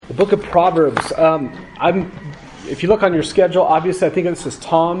The book of Proverbs. If you look on your schedule, obviously I think this is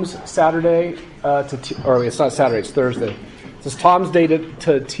Tom's Saturday or it's not Saturday, it's Thursday. This is Tom's day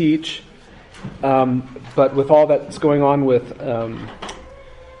to teach. But with all that's going on with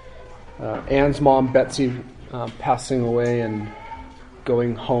Anne's mom, Betsy, passing away and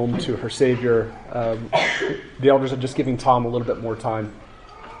going home to her Savior, the elders are just giving Tom a little bit more time.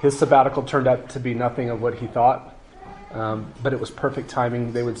 His sabbatical turned out to be nothing of what he thought. But it was perfect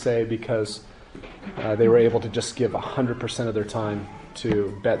timing, they would say, because they were able to just give 100% of their time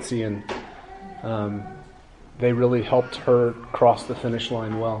to Betsy, and they really helped her cross the finish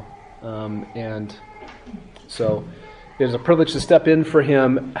line well. And so it is a privilege to step in for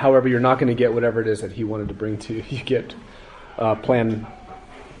him. However, you're not going to get whatever it is that he wanted to bring to you. You get plan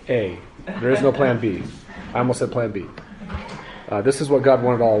A. There is no plan B. I almost said plan B. This is what God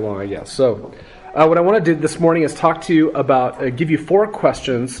wanted all along, I guess. So what I want to do this morning is talk to you about, give you 4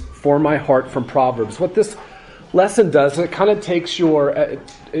 questions for my heart from Proverbs. What this lesson does, it kind of takes your,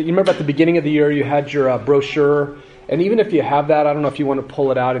 you remember at the beginning of the year you had your brochure, and even if you have that, I don't know if you want to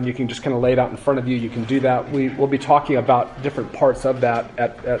pull it out and you can just kind of lay it out in front of you, you can do that. We'll be talking about different parts of that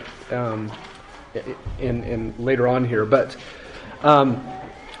in later on here. But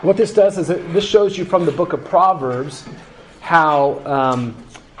what this does is this shows you from the book of Proverbs how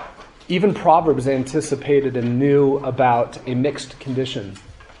even Proverbs anticipated and knew about a mixed condition.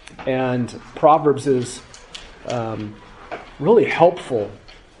 And Proverbs is really helpful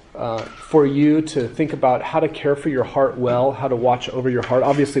for you to think about how to care for your heart well, how to watch over your heart.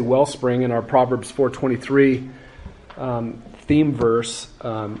 Obviously, wellspring in our Proverbs 4:23 theme verse,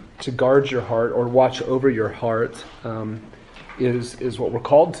 to guard your heart or watch over your heart, is what we're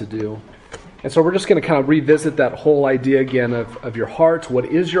called to do. And so we're just going to kind of revisit that whole idea again of your heart. What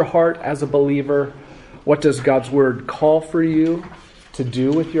is your heart as a believer? What does God's Word call for you to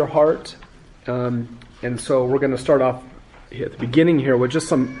do with your heart? And so we're going to start off at the beginning here with just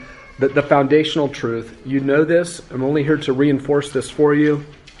the foundational truth. You know this. I'm only here to reinforce this for you.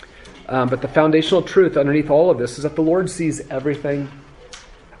 But the foundational truth underneath all of this is that the Lord sees everything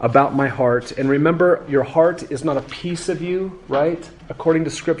about my heart. And remember, your heart is not a piece of you, right? According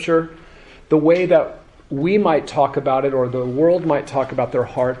to Scripture. The way that we might talk about it or the world might talk about their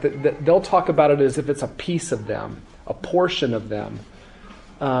heart, that they'll talk about it as if it's a piece of them, a portion of them.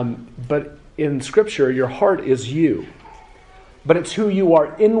 But in Scripture, your heart is you. But it's who you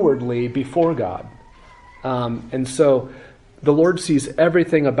are inwardly before God. And so the Lord sees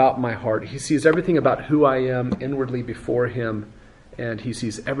everything about my heart. He sees everything about who I am inwardly before Him. And He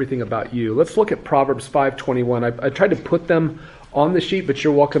sees everything about you. Let's look at Proverbs 5:21. I tried to put them on the sheet, but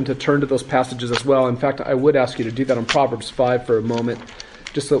you're welcome to turn to those passages as well. In fact, I would ask you to do that on Proverbs 5 for a moment,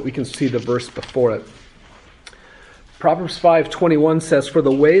 just so that we can see the verse before it. Proverbs 5:21 says, "For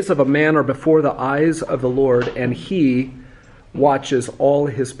the ways of a man are before the eyes of the Lord, and He watches all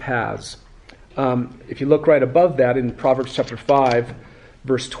his paths." If you look right above that in Proverbs chapter 5,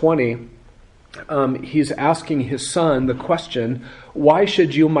 verse 20, he's asking his son the question, "Why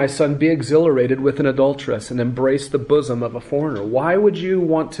should you, my son, be exhilarated with an adulteress and embrace the bosom of a foreigner?" Why would you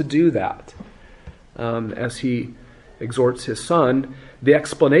want to do that? As he exhorts his son, the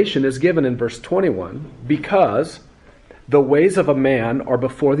explanation is given in verse 21, because the ways of a man are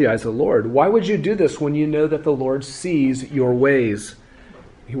before the eyes of the Lord. Why would you do this when you know that the Lord sees your ways?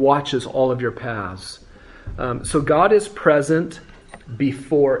 He watches all of your paths. So God is present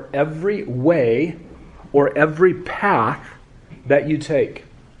before every way or every path that you take,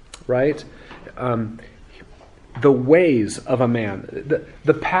 right? The ways of a man,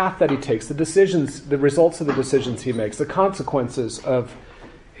 the path that he takes, the decisions, the results of the decisions he makes, the consequences of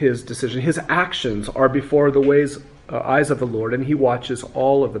his decision, his actions are before the eyes of the Lord, and He watches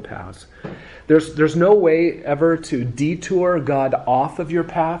all of the paths. There's no way ever to detour God off of your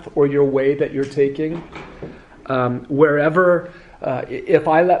path or your way that you're taking. Wherever, if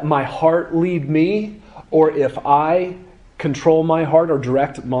I let my heart lead me, or if I control my heart or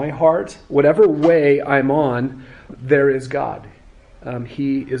direct my heart, whatever way I'm on, there is God.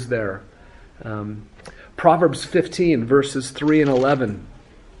 He is there. Proverbs 15, verses 3 and 11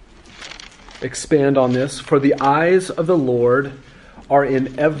 expand on this. "For the eyes of the Lord are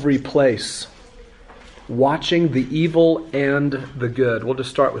in every place, watching the evil and the good." We'll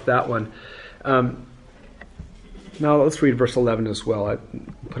just start with that one. Now let's read verse 11 as well. I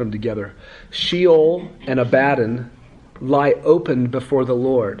put them together. "Sheol and Abaddon lie open before the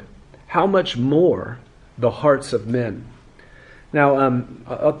Lord. How much more the hearts of men?" Now,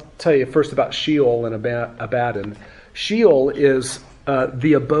 I'll tell you first about Sheol and Abaddon. Sheol is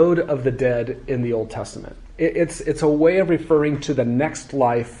the abode of the dead in the Old Testament. It's a way of referring to the next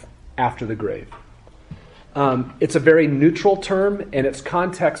life after the grave. It's a very neutral term, and its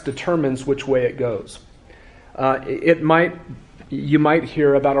context determines which way it goes. You might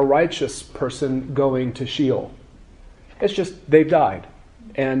hear about a righteous person going to Sheol. It's just they've died,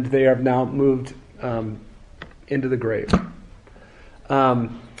 and they have now moved into the grave.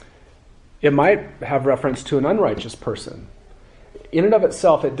 It might have reference to an unrighteous person. In and of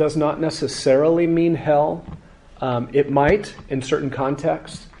itself, it does not necessarily mean hell. It might in certain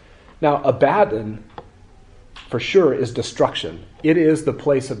contexts. Now, Abaddon, for sure, is destruction. It is the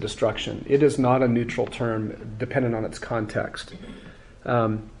place of destruction. It is not a neutral term dependent on its context.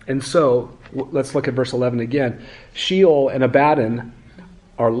 And so, let's look at verse 11 again. Sheol and Abaddon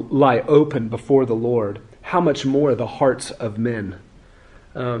lie open before the Lord. How much more the hearts of men?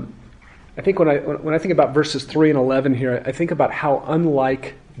 I think when I think about verses 3 and 11 here, I think about how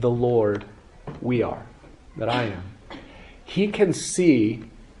unlike the Lord we are, that I am. He can see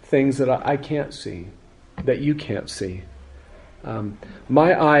things that I can't see, that you can't see.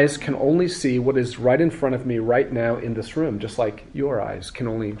 My eyes can only see what is right in front of me right now in this room, just like your eyes can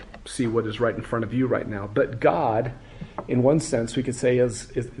only see what is right in front of you right now. But God, in one sense, we could say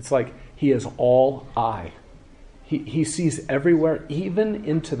it's like He is all eye. He sees everywhere, even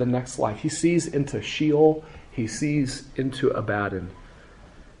into the next life. He sees into Sheol. He sees into Abaddon.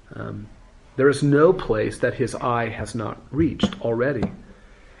 There is no place that His eye has not reached already.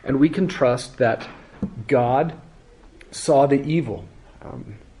 And we can trust that God saw the evil.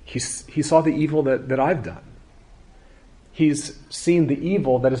 He saw the evil that I've done. He's seen the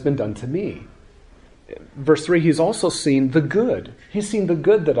evil that has been done to me. Verse 3, He's also seen the good. He's seen the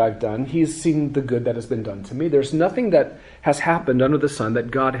good that I've done. He's seen the good that has been done to me. There's nothing that has happened under the sun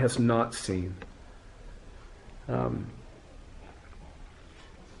that God has not seen.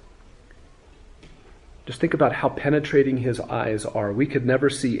 Just think about how penetrating His eyes are. We could never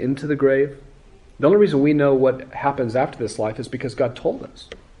see into the grave. The only reason we know what happens after this life is because God told us.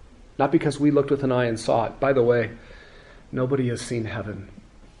 Not because we looked with an eye and saw it. By the way, nobody has seen heaven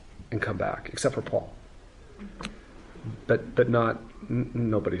and come back, except for Paul. But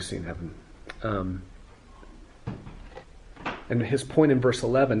nobody's seen heaven. And his point in verse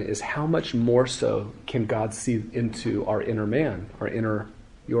 11 is how much more so can God see into our inner man,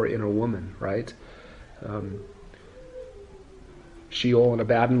 your inner woman, right? Sheol and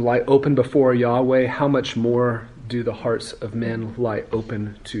Abaddon lie open before Yahweh. How much more do the hearts of men lie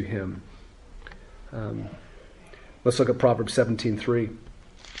open to Him? Let's look at Proverbs 17:3.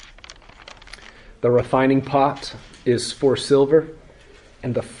 The refining pot is for silver,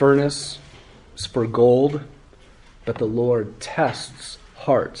 and the furnace is for gold, but the Lord tests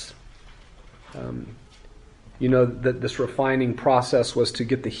hearts. You know that this refining process was to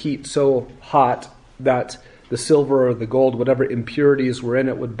get the heat so hot that the silver or the gold, whatever impurities were in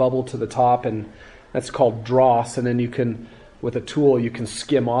it, would bubble to the top, and that's called dross. And then you can, with a tool, you can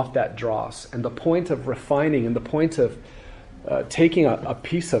skim off that dross. And the point of refining and the point of taking a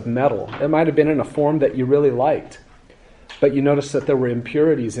piece of metal, it might have been in a form that you really liked, but you noticed that there were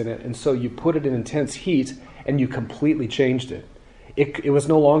impurities in it, and so you put it in intense heat and you completely changed it. It was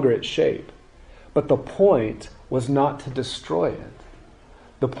no longer its shape. But the point was not to destroy it.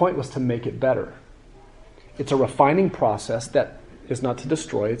 The point was to make it better. It's a refining process that is not to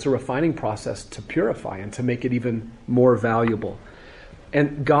destroy. It's a refining process to purify and to make it even more valuable.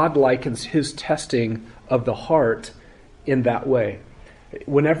 And God likens His testing of the heart in that way.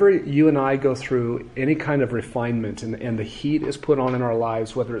 Whenever you and I go through any kind of refinement and the heat is put on in our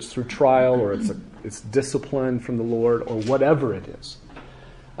lives, whether it's through trial or it's discipline from the Lord or whatever it is,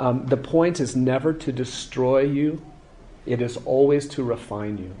 the point is never to destroy you. It is always to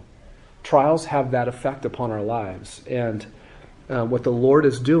refine you. Trials have that effect upon our lives. And what the Lord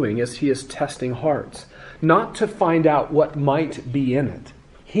is doing is He is testing hearts, not to find out what might be in it.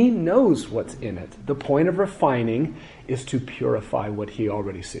 He knows what's in it. The point of refining is to purify what He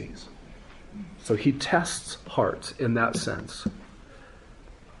already sees. So He tests hearts in that sense.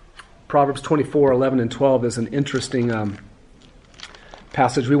 Proverbs 24, 11 and 12 is an interesting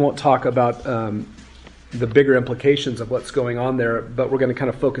passage. We won't talk about the bigger implications of what's going on there, but we're going to kind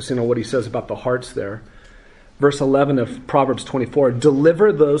of focus in on what he says about the hearts there. Verse 11 of Proverbs 24,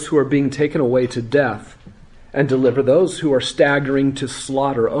 deliver those who are being taken away to death, and deliver those who are staggering to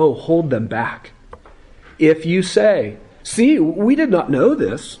slaughter. Oh, hold them back. If you say, see, we did not know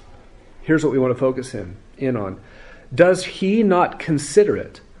this. Here's what we want to focus in on. Does He not consider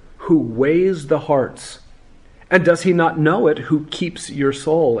it who weighs the hearts? And does He not know it who keeps your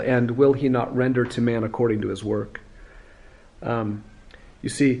soul? And will He not render to man according to his work? You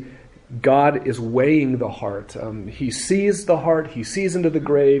see, God is weighing the heart. He sees the heart. He sees into the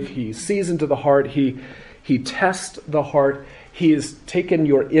grave. He sees into the heart. He tests the heart. He has taken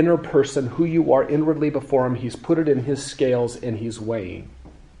your inner person, who you are inwardly before him. He's put it in his scales, and he's weighing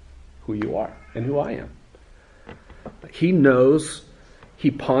who you are and who I am. He knows.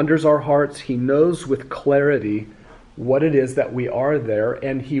 He ponders our hearts. He knows with clarity what it is that we are there,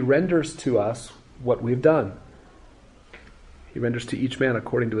 and he renders to us what we've done. He renders to each man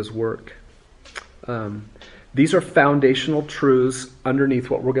according to his work. These are foundational truths underneath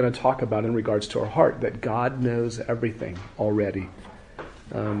what we're going to talk about in regards to our heart, that God knows everything already.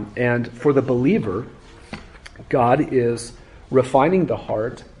 And for the believer, God is refining the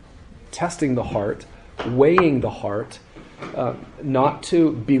heart, testing the heart, weighing the heart, not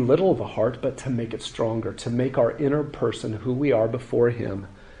to belittle the heart, but to make it stronger, to make our inner person, who we are before him,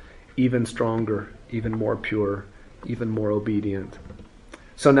 even stronger, even more pure, even more obedient.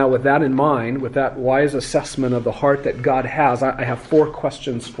 So now with that in mind, with that wise assessment of the heart that God has, I have 4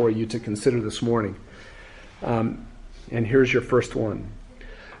 questions for you to consider this morning. And here's your first one.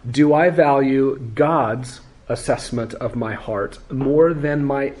 Do I value God's assessment of my heart more than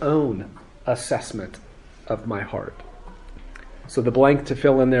my own assessment of my heart? So the blank to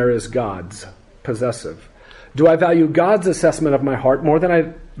fill in there is God's, possessive. Do I value God's assessment of my heart more than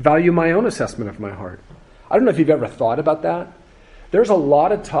I value my own assessment of my heart? I don't know if you've ever thought about that. There's a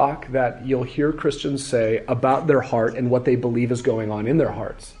lot of talk that you'll hear Christians say about their heart and what they believe is going on in their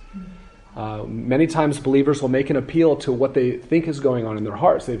hearts. Many times believers will make an appeal to what they think is going on in their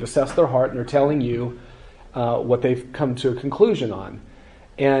hearts. They've assessed their heart and they're telling you what they've come to a conclusion on.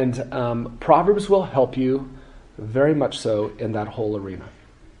 And Proverbs will help you very much so in that whole arena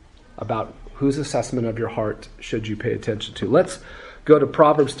about whose assessment of your heart should you pay attention to. Let's go to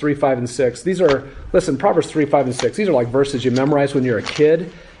Proverbs 3, 5, and 6. Proverbs 3, 5, and 6. These are like verses you memorize when you're a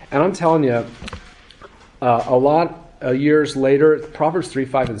kid. And I'm telling you, a lot of years later, Proverbs 3,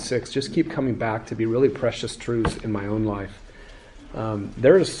 5, and 6 just keep coming back to be really precious truths in my own life.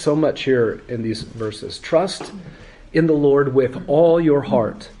 There is so much here in these verses. Trust in the Lord with all your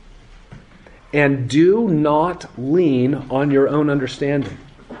heart, and do not lean on your own understanding.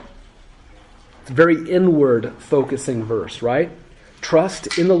 It's a very inward focusing verse, right?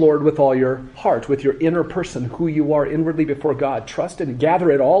 Trust in the Lord with all your heart, with your inner person, who you are inwardly before God. Trust and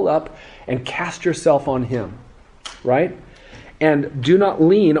gather it all up and cast yourself on him, right? And do not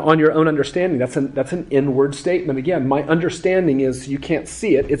lean on your own understanding. That's an inward statement. Again, my understanding is, you can't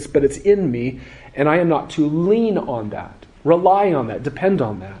see it, but it's in me, and I am not to lean on that, rely on that, depend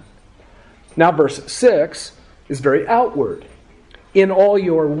on that. Now, verse 6 is very outward. In all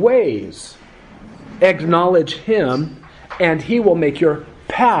your ways, acknowledge him, and he will make your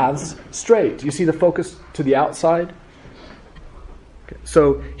paths straight. You see the focus to the outside? Okay,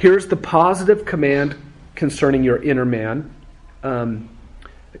 so here's the positive command concerning your inner man.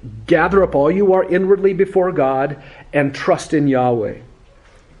 Gather up all you are inwardly before God and trust in Yahweh.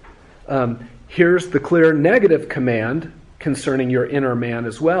 Here's the clear negative command concerning your inner man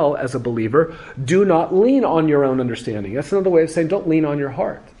as well as a believer. Do not lean on your own understanding. That's another way of saying don't lean on your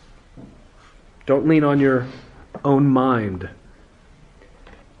heart. Don't lean on your own mind.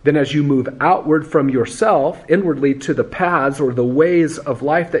 Then as you move outward from yourself, inwardly to the paths or the ways of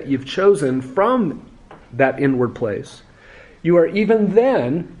life that you've chosen from that inward place, you are even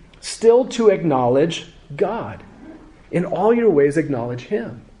then still to acknowledge God. In all your ways acknowledge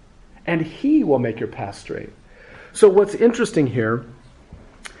him, and he will make your path straight. So what's interesting here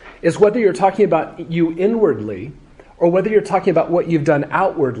is whether you're talking about you inwardly or whether you're talking about what you've done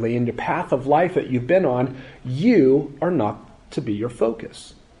outwardly in your path of life that you've been on, you are not to be your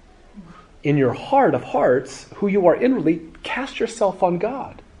focus. In your heart of hearts, who you are inwardly, cast yourself on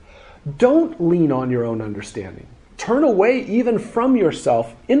God. Don't lean on your own understanding. Turn away even from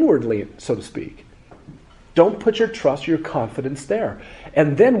yourself inwardly, so to speak. Don't put your trust, your confidence there.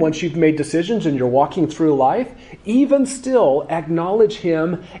 And then once you've made decisions and you're walking through life, even still acknowledge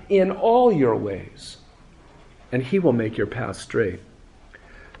him in all your ways, and he will make your path straight.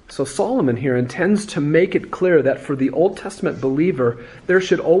 So Solomon here intends to make it clear that for the Old Testament believer, there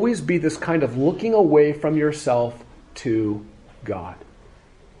should always be this kind of looking away from yourself to God.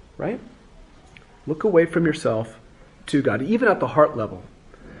 Right? Look away from yourself to God, even at the heart level.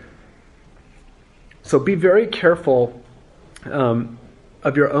 So be very careful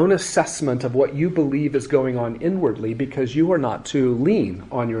of your own assessment of what you believe is going on inwardly, because you are not to lean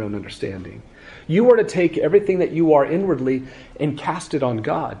on your own understanding. You are to take everything that you are inwardly and cast it on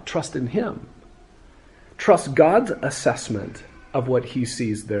God. Trust in him. Trust God's assessment of what he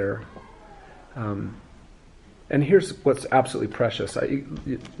sees there. And And here's what's absolutely precious.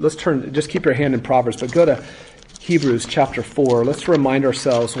 Let's just keep your hand in Proverbs, but go to Hebrews chapter 4. Let's remind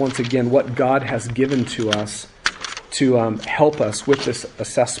ourselves once again what God has given to us to help us with this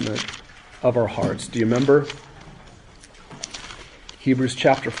assessment of our hearts. Do you remember? Hebrews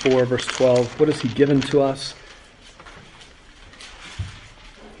chapter 4, verse 12. What has he given to us?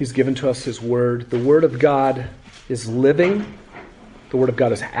 He's given to us his word. The word of God is living. The word of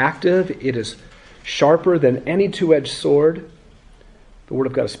God is active. It is sharper than any two-edged sword. The word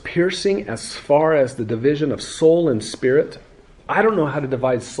of God is piercing as far as the division of soul and spirit. I don't know how to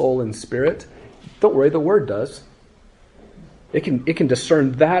divide soul and spirit. Don't worry, the word does. It can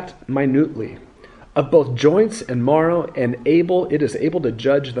discern that minutely. Of both joints and marrow, and it is able to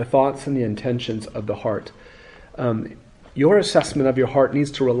judge the thoughts and the intentions of the heart. Your assessment of your heart needs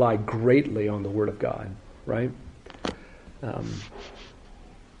to rely greatly on the word of God, right?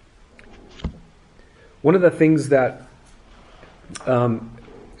 One of the things that,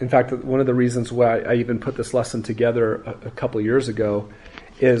 in fact, one of the reasons why I even put this lesson together a couple of years ago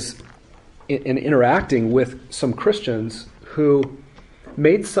is in interacting with some Christians who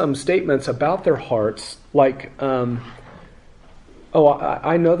made some statements about their hearts like, I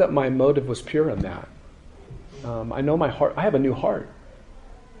know that my motive was pure in that. I know my heart, I have a new heart.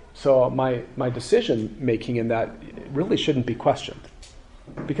 So my decision making in that really shouldn't be questioned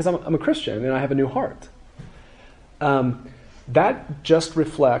because I'm a Christian and I have a new heart. That just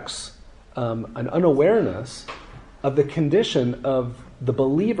reflects an unawareness of the condition of the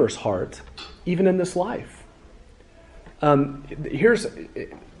believer's heart, even in this life.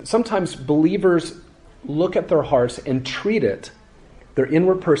 Sometimes believers look at their hearts and treat it, their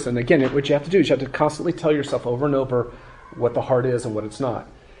inward person. Again, what you have to do is you have to constantly tell yourself over and over what the heart is and what it's not.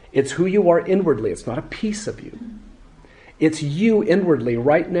 It's who you are inwardly. It's not a piece of you. It's you inwardly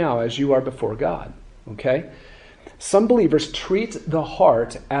right now as you are before God. Okay? Some believers treat the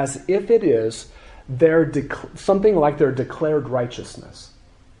heart as if it is something like their declared righteousness.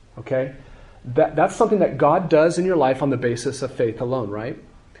 Okay? That's something that God does in your life on the basis of faith alone, right?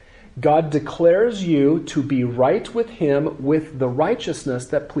 God declares you to be right with him with the righteousness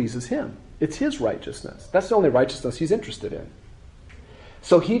that pleases him. It's his righteousness. That's the only righteousness he's interested in.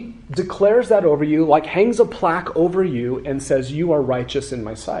 So he declares that over you, like hangs a plaque over you and says, you are righteous in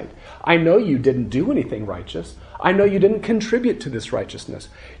my sight. I know you didn't do anything righteous. I know you didn't contribute to this righteousness.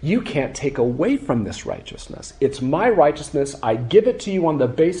 You can't take away from this righteousness. It's my righteousness. I give it to you on the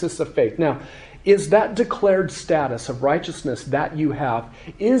basis of faith. Now, is that declared status of righteousness that you have,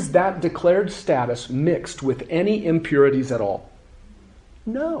 is that declared status mixed with any impurities at all?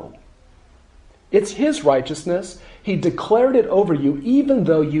 No. It's his righteousness. He declared it over you even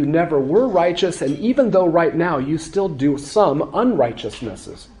though you never were righteous and even though right now you still do some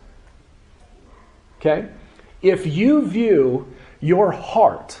unrighteousnesses. Okay? If you view your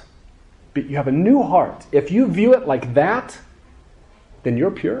heart, you have a new heart, if you view it like that, then you're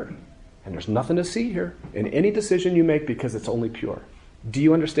pure. And there's nothing to see here in any decision you make because it's only pure. Do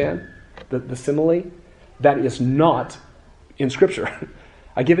you understand the simile? That is not in Scripture.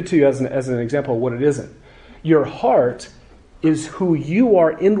 I give it to you as an example of what it isn't. Your heart is who you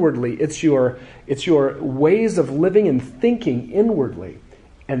are inwardly. It's your ways of living and thinking inwardly.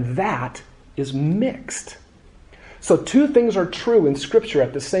 And that is mixed. So two things are true in Scripture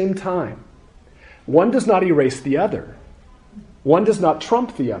at the same time. One does not erase the other. One does not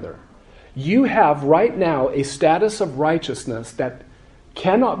trump the other. You have right now a status of righteousness that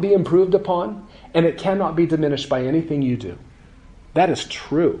cannot be improved upon, and it cannot be diminished by anything you do. That is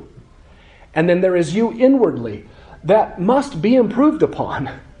true. And then there is you inwardly that must be improved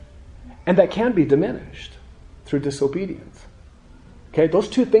upon, and that can be diminished through disobedience. Okay, those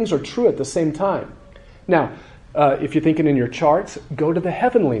two things are true at the same time. Now, if you're thinking in your charts, go to the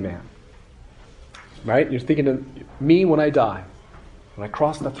heavenly man. Right? You're thinking of me when I die. When I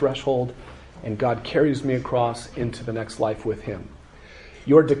cross the threshold and God carries me across into the next life with him.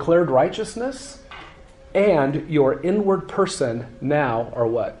 Your declared righteousness and your inward person now are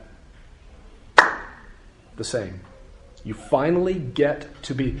what? The same. You finally get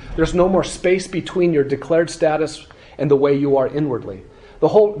to be... There's no more space between your declared status and the way you are inwardly.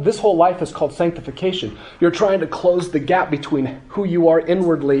 This whole life is called sanctification. You're trying to close the gap between who you are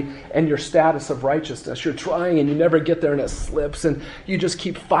inwardly and your status of righteousness. You're trying and you never get there and it slips and you just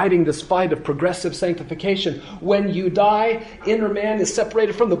keep fighting this fight of progressive sanctification. When you die, inner man is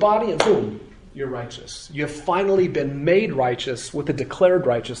separated from the body and boom, you're righteous. You have finally been made righteous with the declared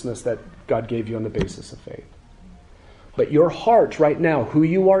righteousness that God gave you on the basis of faith. But your heart right now, who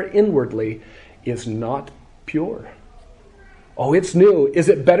you are inwardly, is not pure. Oh, it's new. Is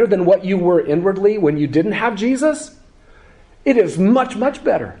it better than what you were inwardly when you didn't have Jesus? It is much, much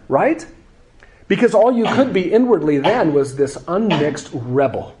better, right? Because all you could be inwardly then was this unmixed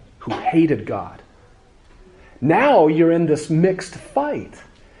rebel who hated God. Now you're in this mixed fight.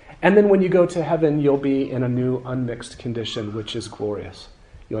 And then when you go to heaven, you'll be in a new unmixed condition, which is glorious.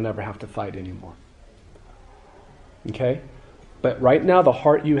 You'll never have to fight anymore. Okay? But right now, the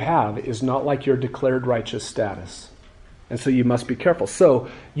heart you have is not like your declared righteous status. And so you must be careful. So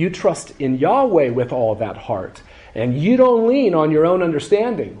you trust in Yahweh with all that heart. And you don't lean on your own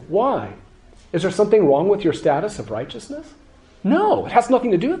understanding. Why? Is there something wrong with your status of righteousness? No, it has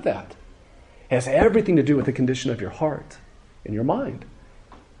nothing to do with that. It has everything to do with the condition of your heart and your mind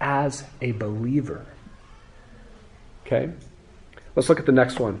as a believer. Okay? Let's look at the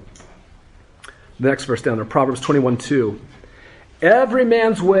next one. The next verse down there, Proverbs 21:2. Every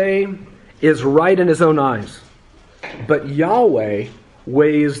man's way is right in his own eyes, but Yahweh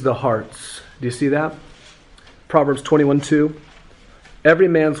weighs the hearts. Do you see that? Proverbs 21:2. Every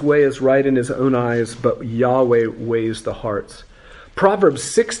man's way is right in his own eyes, but Yahweh weighs the hearts. Proverbs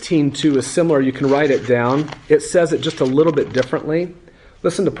 16:2 is similar. You can write it down. It says it just a little bit differently.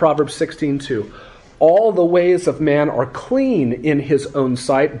 Listen to Proverbs 16:2. All the ways of man are clean in his own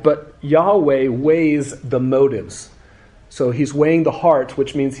sight, but Yahweh weighs the motives. So he's weighing the heart,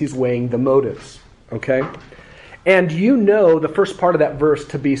 which means he's weighing the motives. Okay? And you know the first part of that verse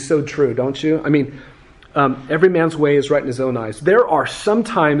to be so true, don't you? I mean, every man's way is right in his own eyes. There are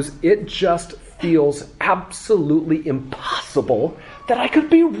sometimes it just feels absolutely impossible that I could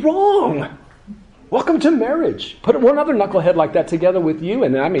be wrong. Welcome to marriage. Put one other knucklehead like that together with you,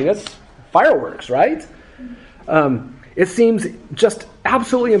 and I mean, it's fireworks, right? It seems just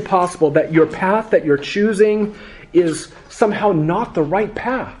absolutely impossible that your path that you're choosing is somehow not the right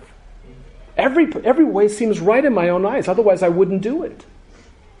path. Every way seems right in my own eyes. Otherwise, I wouldn't do it.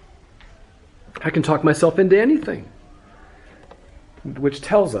 I can talk myself into anything, which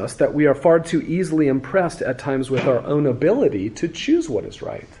tells us that we are far too easily impressed at times with our own ability to choose what is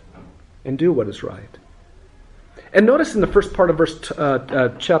right and do what is right. And notice in the first part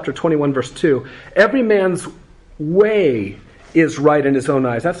of chapter 21, verse 2, every man's way is right in his own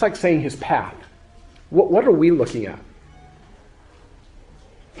eyes. That's like saying his path. What are we looking at?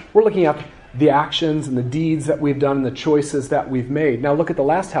 We're looking at the actions and the deeds that we've done and the choices that we've made. Now look at the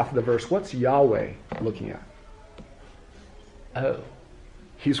last half of the verse. What's Yahweh looking at? Oh,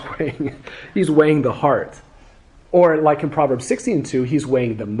 he's weighing the heart. Or like in Proverbs 16:2, he's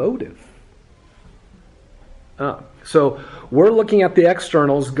weighing the motive. So we're looking at the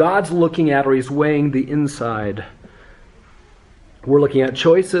externals. God's looking at, or he's weighing the inside. We're looking at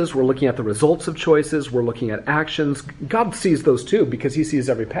choices. We're looking at the results of choices. We're looking at actions. God sees those too because he sees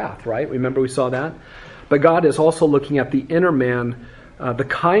every path, right? Remember we saw that? But God is also looking at the inner man, the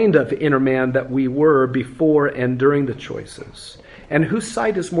kind of inner man that we were before and during the choices. And whose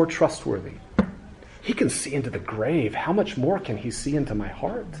sight is more trustworthy? He can see into the grave. How much more can he see into my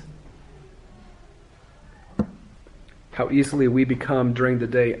heart? How easily we become during the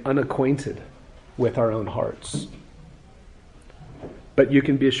day unacquainted with our own hearts. But you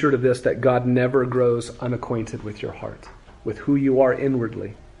can be assured of this, that God never grows unacquainted with your heart, with who you are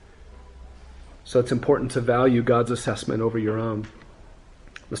inwardly. So it's important to value God's assessment over your own.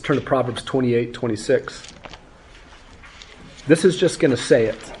 Let's turn to Proverbs 28:26. This is just going to say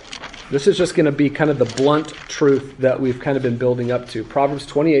it. This is just going to be kind of the blunt truth that we've kind of been building up to. Proverbs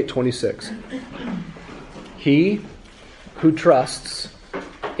 28:26. He who trusts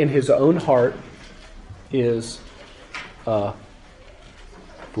in his own heart is a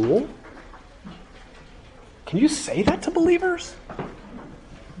fool? Can you say that to believers?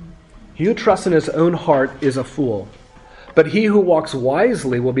 He who trusts in his own heart is a fool, but he who walks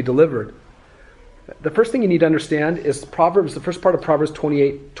wisely will be delivered. The first thing you need to understand is Proverbs, the first part of Proverbs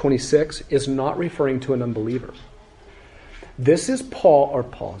 28:26 is not referring to an unbeliever. This is Paul,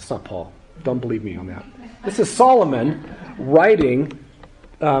 it's not Paul. Don't believe me on that. This is Solomon writing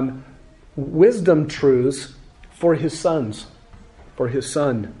wisdom truths for his sons, for his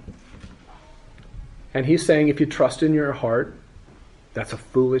son. And he's saying if you trust in your heart, that's a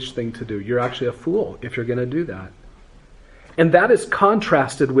foolish thing to do. You're actually a fool if you're going to do that. And that is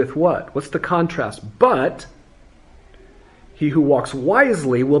contrasted with what? What's the contrast? But he who walks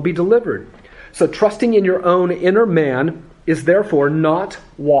wisely will be delivered. So trusting in your own inner man is therefore not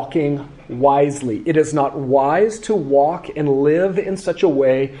walking wisely. It is not wise to walk and live in such a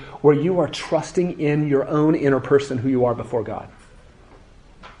way where you are trusting in your own inner person who you are before God.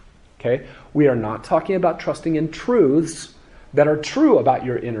 Okay? We are not talking about trusting in truths, that are true about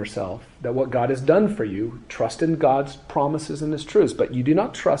your inner self, that what God has done for you, trust in God's promises and His truths, but you do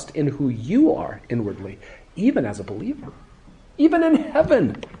not trust in who you are inwardly, even as a believer. Even in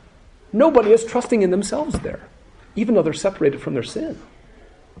heaven, nobody is trusting in themselves there, even though they're separated from their sin.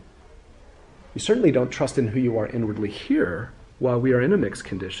 You certainly don't trust in who you are inwardly here while we are in a mixed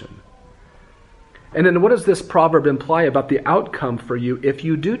condition. And then what does this proverb imply about the outcome for you if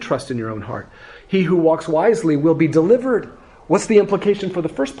you do trust in your own heart? He who walks wisely will be delivered. What's the implication for the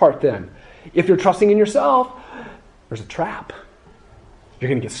first part then? If you're trusting in yourself, there's a trap. You're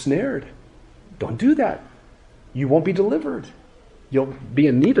going to get snared. Don't do that. You won't be delivered. You'll be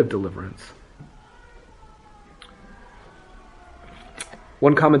in need of deliverance.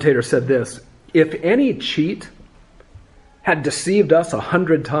 One commentator said this, if any cheat had deceived us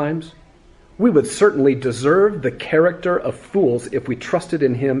 100 times, we would certainly deserve the character of fools if we trusted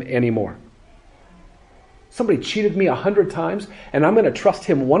in him anymore. Somebody cheated me 100 times, and I'm going to trust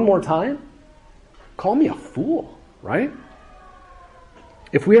him one more time? Call me a fool, right?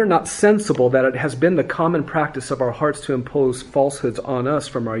 If we are not sensible that it has been the common practice of our hearts to impose falsehoods on us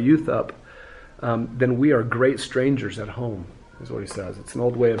from our youth up, then we are great strangers at home, is what he says. It's an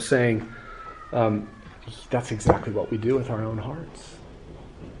old way of saying that's exactly what we do with our own hearts.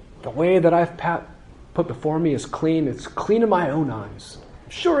 The way that I've put before me is clean. It's clean in my own eyes.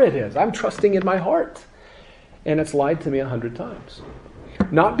 Sure it is. I'm trusting in my heart. And it's lied to me 100 times.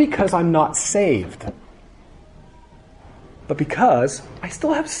 Not because I'm not saved, but because I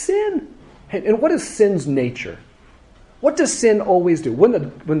still have sin. And what is sin's nature? What does sin always do?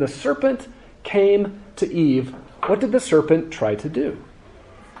 When the serpent came to Eve, what did the serpent try to do?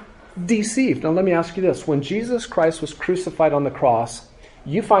 Deceive. Now let me ask you this. When Jesus Christ was crucified on the cross,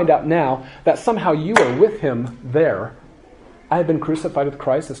 you find out now that somehow you are with him there. I have been crucified with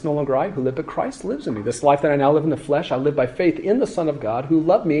Christ. It's no longer I who live, but Christ lives in me. This life that I now live in the flesh, I live by faith in the Son of God who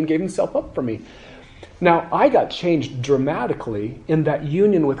loved me and gave himself up for me. Now, I got changed dramatically in that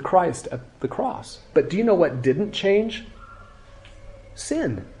union with Christ at the cross. But do you know what didn't change?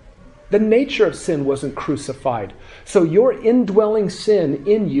 Sin. The nature of sin wasn't crucified. So your indwelling sin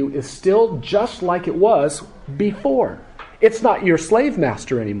in you is still just like it was before. It's not your slave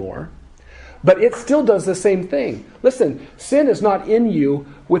master anymore, but it still does the same thing. Listen, sin is not in you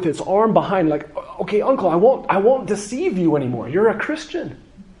with its arm behind like, okay, uncle, I won't deceive you anymore. You're a Christian.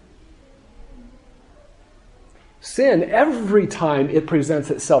 Sin, every time it presents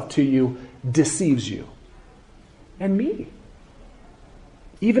itself to you, deceives you. And me.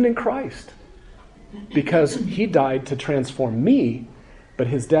 Even in Christ. Because he died to transform me, but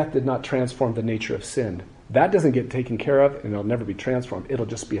his death did not transform the nature of sin. That doesn't get taken care of, and it'll never be transformed. It'll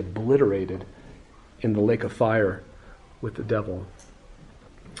just be obliterated in the lake of fire with the devil.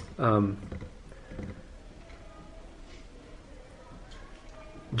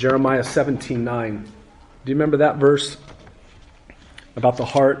 Jeremiah 17:9. Do you remember that verse about the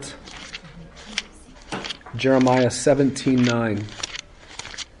heart? Jeremiah 17:9.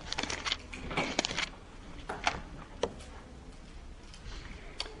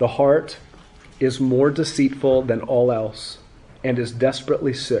 The heart is more deceitful than all else and is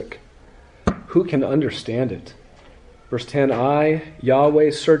desperately sick. Who can understand it? Verse 10, I, Yahweh,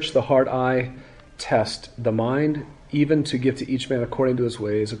 search the heart, I test the mind, even to give to each man according to his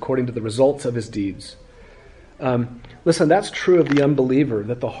ways, according to the results of his deeds. Listen, that's true of the unbeliever,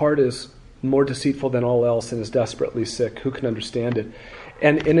 that the heart is more deceitful than all else and is desperately sick. Who can understand it?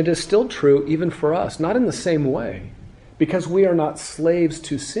 And it is still true even for us, not in the same way, because we are not slaves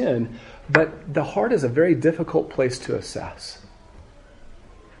to sin, but the heart is a very difficult place to assess.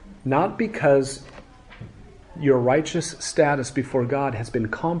 Not because your righteous status before God has been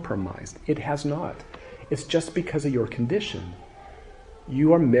compromised. It has not. It's just because of your condition.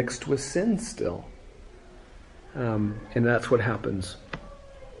 You are mixed with sin still. And that's what happens.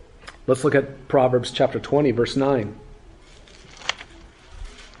 Let's look at Proverbs chapter 20, verse 9.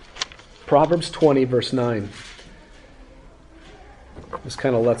 Proverbs 20, verse 9. This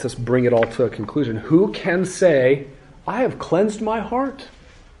kind of lets us bring it all to a conclusion. Who can say, I have cleansed my heart?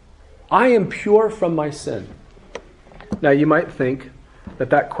 I am pure from my sin. Now you might think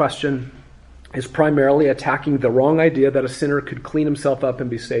that question is primarily attacking the wrong idea that a sinner could clean himself up and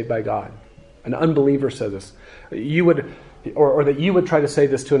be saved by God. An unbeliever says this. You would, or that you would try to say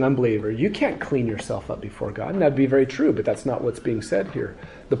this to an unbeliever. You can't clean yourself up before God. And that'd be very true, but that's not what's being said here.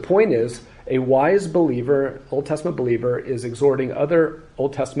 The point is, a wise believer, Old Testament believer, is exhorting other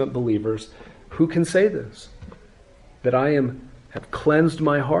Old Testament believers who can say this. That I have cleansed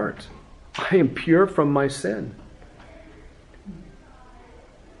my heart. I am pure from my sin.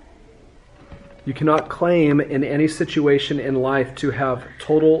 You cannot claim in any situation in life to have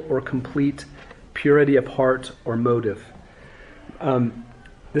total or complete purity of heart or motive.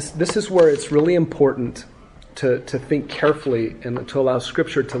 This is where it's really important to think carefully and to allow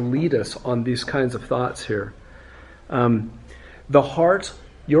Scripture to lead us on these kinds of thoughts here. The heart,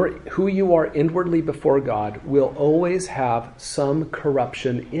 who you are inwardly before God, will always have some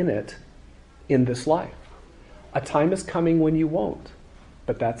corruption in it in this life. A time is coming when you won't,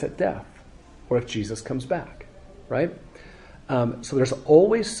 but that's at death, or if Jesus comes back, right? So there's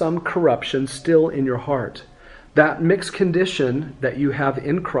always some corruption still in your heart. That mixed condition that you have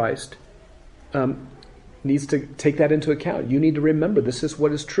in Christ needs to take that into account. You need to remember this is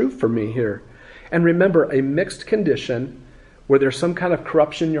what is true for me here. And remember, a mixed condition where there's some kind of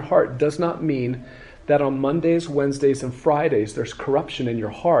corruption in your heart does not mean that on Mondays, Wednesdays, and Fridays there's corruption in your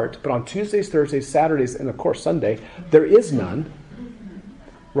heart, but on Tuesdays, Thursdays, Saturdays, and of course Sunday, there is none,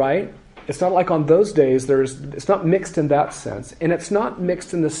 right? It's not like on those days it's not mixed in that sense. And it's not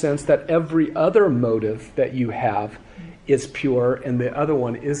mixed in the sense that every other motive that you have is pure and the other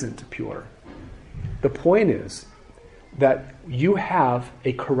one isn't pure. The point is that you have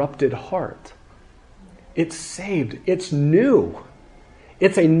a corrupted heart. It's saved. It's new.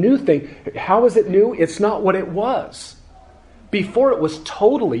 It's a new thing. How is it new? It's not what it was. Before it was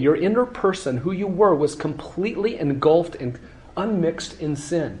totally, your inner person, who you were, was completely engulfed and unmixed in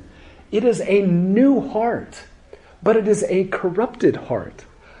sin. It is a new heart, but it is a corrupted heart.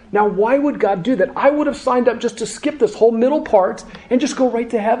 Now, why would God do that? I would have signed up just to skip this whole middle part and just go right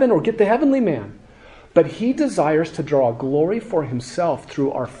to heaven or get the heavenly man. But he desires to draw glory for himself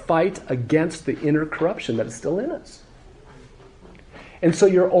through our fight against the inner corruption that is still in us. And so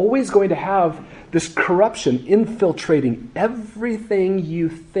you're always going to have this corruption infiltrating everything you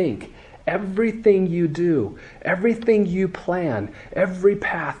think, everything you do, everything you plan, every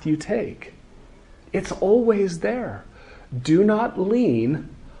path you take. It's always there. Do not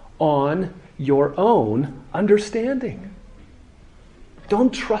lean on your own understanding.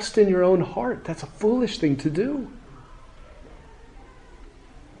 Don't trust in your own heart. That's a foolish thing to do.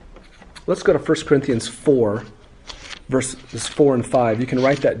 Let's go to 1 Corinthians 4, verses 4 and 5. You can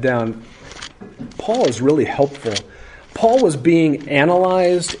write that down. Paul is really helpful. Paul was being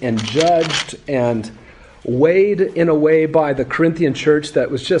analyzed and judged and weighed in a way by the Corinthian church that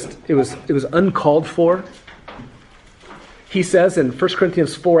was just, it was uncalled for. He says in 1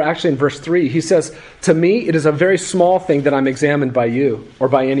 Corinthians 4, actually in verse 3, he says, "To me it is a very small thing that I'm examined by you or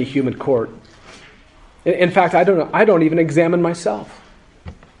by any human court. In fact, I don't even examine myself."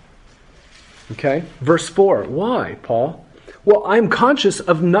 Okay? Verse 4, why, Paul? Well, I'm conscious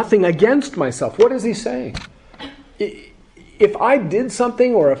of nothing against myself. What is he saying? If I did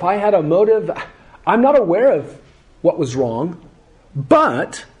something or if I had a motive, I'm not aware of what was wrong,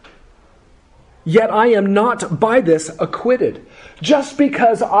 but yet I am not by this acquitted. Just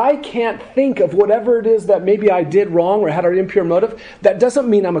because I can't think of whatever it is that maybe I did wrong or had an impure motive, that doesn't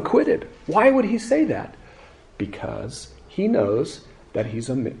mean I'm acquitted. Why would he say that? Because he knows that he's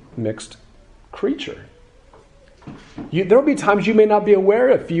a mixed creature. There will be times you may not be aware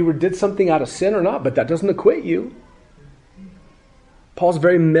if you did something out of sin or not, but that doesn't acquit you. Paul's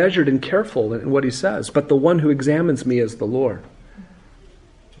very measured and careful in what he says. But the one who examines me is the Lord.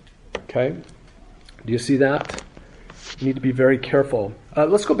 Okay? Do you see that? You need to be very careful.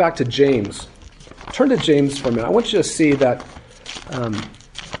 Let's go back to James. Turn to James for a minute. I want you to see that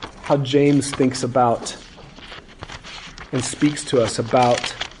how James thinks about and speaks to us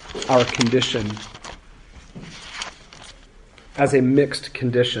about our condition as a mixed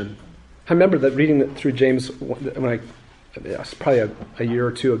condition. I remember that reading that through James when it's probably a year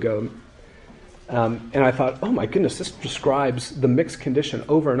or two ago. And I thought, oh my goodness, this describes the mixed condition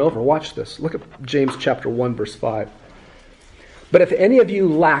over and over. Watch this. Look at James chapter 1, verse 5. "But if any of you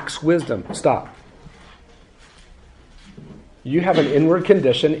lacks wisdom," stop. You have an inward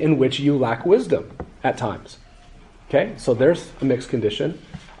condition in which you lack wisdom at times. Okay, so there's a mixed condition.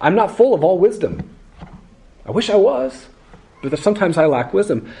 I'm not full of all wisdom. I wish I was, but sometimes I lack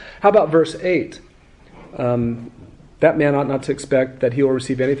wisdom. How about verse 8? "That man ought not to expect that he will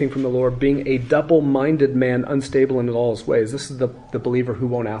receive anything from the Lord, being a double-minded man, unstable in all his ways." This is the believer who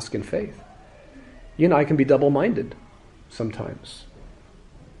won't ask in faith. You and I can be double-minded sometimes.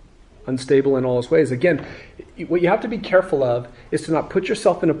 Unstable in all his ways. Again, what you have to be careful of is to not put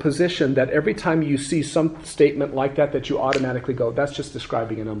yourself in a position that every time you see some statement like that you automatically go, that's just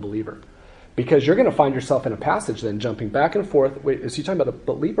describing an unbeliever. Because you're going to find yourself in a passage then jumping back and forth. Wait, is he talking about a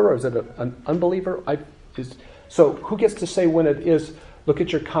believer or is it an unbeliever? So who gets to say when it is? Look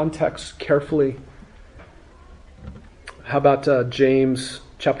at your context carefully. How about James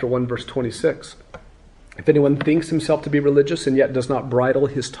chapter 1, verse 26. If anyone thinks himself to be religious and yet does not bridle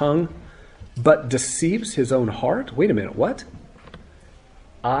his tongue, but deceives his own heart. Wait a minute, what?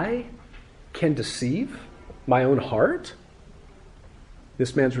 I can deceive my own heart?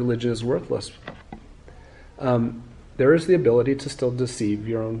 This man's religion is worthless. There is the ability to still deceive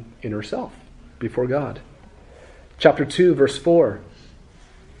your own inner self before God. Chapter 2, verse 4.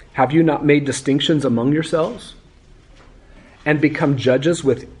 Have you not made distinctions among yourselves and become judges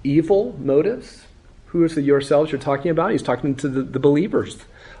with evil motives? Who is the yourselves you're talking about? He's talking to the believers.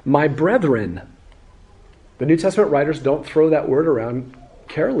 My brethren. The New Testament writers don't throw that word around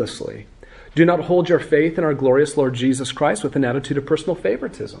carelessly. Do not hold your faith in our glorious Lord Jesus Christ with an attitude of personal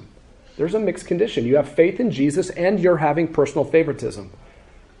favoritism. There's a mixed condition. You have faith in Jesus and you're having personal favoritism.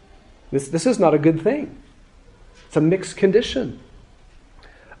 This is not a good thing. It's a mixed condition.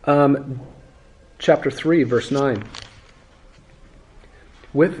 Chapter 3, verse 9.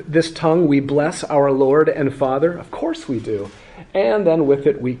 With this tongue we bless our Lord and Father. Of course we do. And then with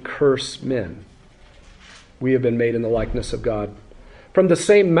it we curse men. We have been made in the likeness of God. From the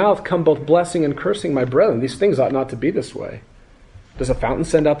same mouth come both blessing and cursing, my brethren. These things ought not to be this way. Does a fountain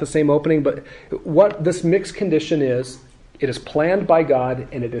send out the same opening? But what this mixed condition is, it is planned by God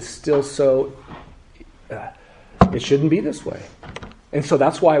and it is still so, it shouldn't be this way. And so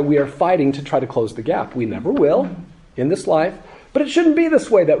that's why we are fighting to try to close the gap. We never will in this life. But it shouldn't be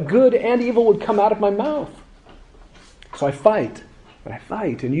this way, that good and evil would come out of my mouth. So I fight, and I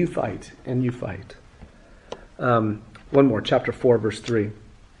fight, and you fight, and you fight. One more, chapter 4, verse 3.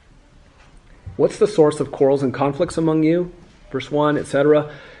 What's the source of quarrels and conflicts among you? Verse 1, etc.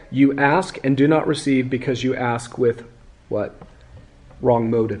 You ask and do not receive because you ask with what? Wrong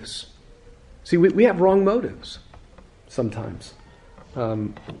motives. See, we have wrong motives sometimes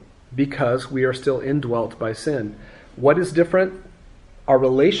because we are still indwelt by sin. What is different? Our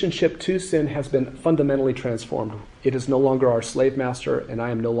relationship to sin has been fundamentally transformed. It is no longer our slave master, and I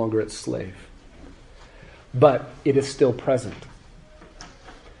am no longer its slave. But it is still present.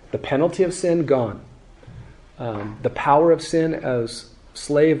 The penalty of sin, gone. The power of sin as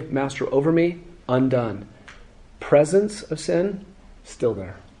slave master over me, undone. Presence of sin, still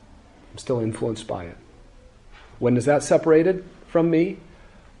there. I'm still influenced by it. When is that separated from me?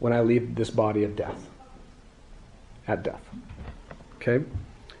 When I leave this body of death. At death. Okay?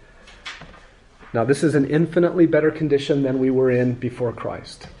 Now this is an infinitely better condition than we were in before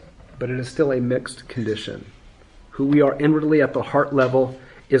Christ. But it is still a mixed condition. Who we are inwardly at the heart level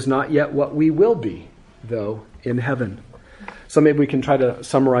is not yet what we will be, though, in heaven. So maybe we can try to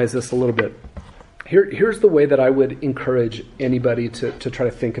summarize this a little bit. Here's the way that I would encourage anybody to try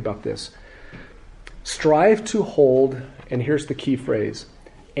to think about this. Strive to hold, and here's the key phrase,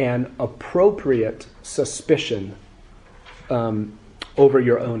 an appropriate suspicion over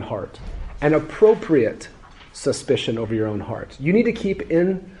your own heart. An appropriate suspicion over your own heart. You need to keep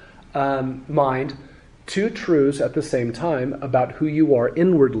in mind two truths at the same time about who you are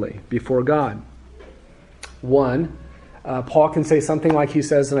inwardly before God. One, Paul can say something like he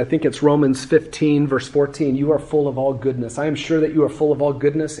says, and I think it's Romans 15, verse 14, you are full of all goodness. I am sure that you are full of all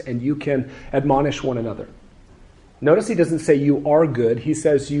goodness and you can admonish one another. Notice he doesn't say you are good. He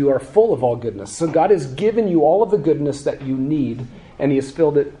says you are full of all goodness. So God has given you all of the goodness that you need, and he has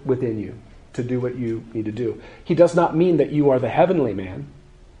filled it within you to do what you need to do. He does not mean that you are the heavenly man.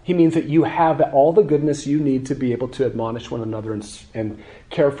 He means that you have all the goodness you need to be able to admonish one another and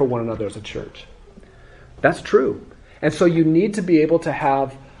care for one another as a church. That's true. And so you need to be able to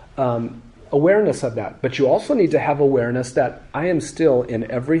have awareness of that. But you also need to have awareness that I am still in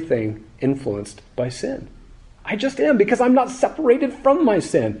everything influenced by sin. I just am, because I'm not separated from my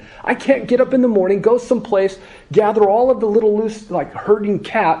sin. I can't get up in the morning, go someplace, gather all of the little loose, like herding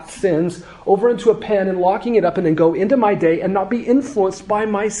cat sins over into a pen and locking it up and then go into my day and not be influenced by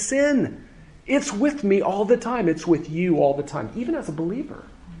my sin. It's with me all the time. It's with you all the time, even as a believer,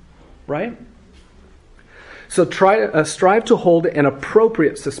 right? So strive to hold an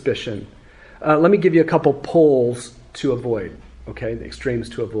appropriate suspicion. Let me give you a couple poles to avoid, okay, the extremes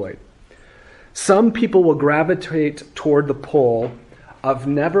to avoid. Some people will gravitate toward the pole of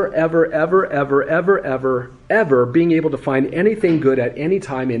never, ever, ever, ever, ever, ever, ever being able to find anything good at any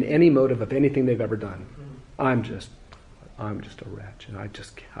time in any motive of anything they've ever done. I'm just a wretch, and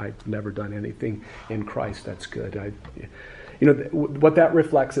I've never done anything in Christ that's good. What that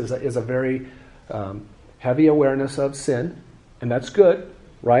reflects is a very heavy awareness of sin, and that's good,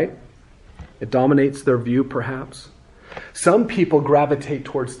 right? It dominates their view, perhaps. Some people gravitate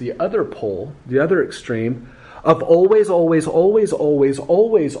towards the other pole, the other extreme, of always, always, always, always,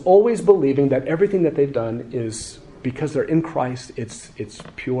 always, always believing that everything that they've done is because they're in Christ, it's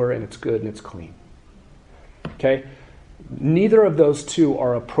pure and it's good and it's clean. Okay? Neither of those two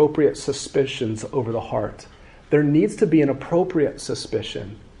are appropriate suspicions over the heart. There needs to be an appropriate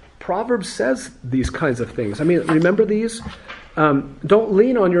suspicion. Proverbs says these kinds of things. I mean, remember these? Don't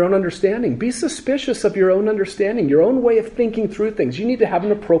lean on your own understanding. Be suspicious of your own understanding, your own way of thinking through things. You need to have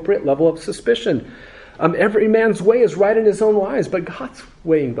an appropriate level of suspicion. Every man's way is right in his own lives, but God's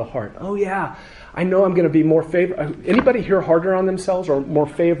weighing the heart. Oh yeah, I know I'm going to be more favorable. Anybody here harder on themselves or more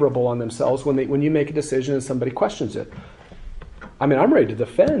favorable on themselves when you make a decision and somebody questions it? I mean, I'm ready to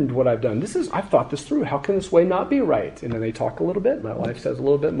defend what I've done. I've thought this through. How can this way not be right? And then they talk a little bit. My wife says a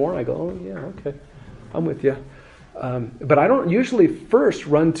little bit more. I go, oh yeah, okay, I'm with you. But I don't usually first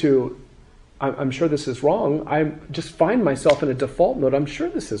run to, I'm sure this is wrong. I just find myself in a default mode. I'm sure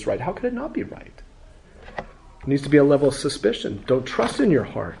this is right. How could it not be right? It needs to be a level of suspicion. Don't trust in your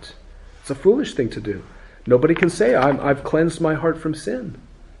heart. It's a foolish thing to do. Nobody can say, I've cleansed my heart from sin.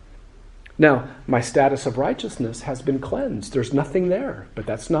 Now, my status of righteousness has been cleansed. There's nothing there, but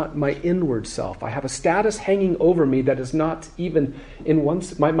that's not my inward self. I have a status hanging over me that is not even in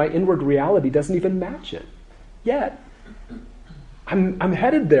my inward reality doesn't even match it. Yet, I'm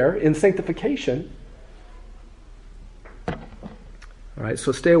headed there in sanctification. All right,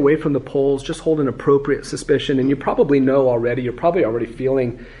 so stay away from the polls. Just hold an appropriate suspicion. And you probably know already, you're probably already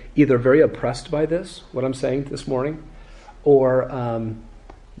feeling either very oppressed by this, what I'm saying this morning, or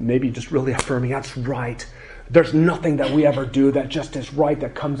maybe just really affirming, that's right. There's nothing that we ever do that just is right,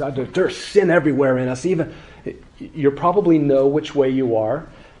 that comes out. There's sin everywhere in us. Even you probably know which way you are.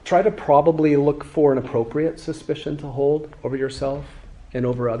 Try to probably look for an appropriate suspicion to hold over yourself and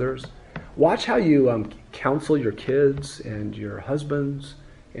over others. Watch how you counsel your kids and your husbands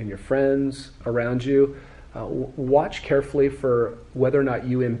and your friends around you. Watch carefully for whether or not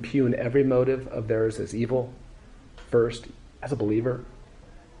you impugn every motive of theirs as evil first as a believer,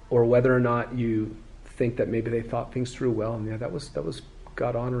 or whether or not you think that maybe they thought things through well and that was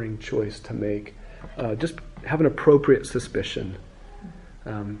God-honoring choice to make. Just have an appropriate suspicion.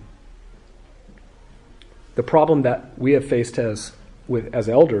 The problem that we have faced as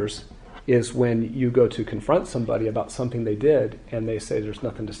elders is when you go to confront somebody about something they did and they say there's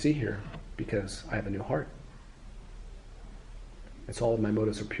nothing to see here because I have a new heart. It's all of my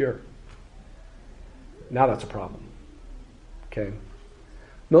motives are pure. Now that's a problem. Okay?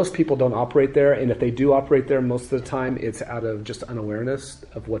 Most people don't operate there, and if they do operate there, most of the time it's out of just unawareness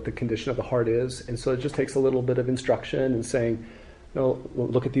of what the condition of the heart is, and so it just takes a little bit of instruction and saying, no,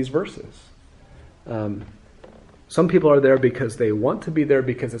 look at these verses. Some people are there because they want to be there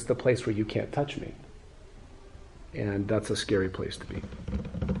because it's the place where you can't touch me. And that's a scary place to be.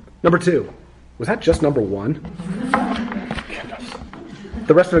 Number 2. Was that just number 1? Goodness.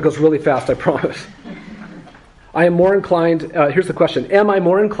 The rest of it goes really fast, I promise. I am more inclined, here's the question, am I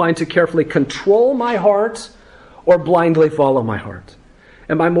more inclined to carefully control my heart or blindly follow my heart?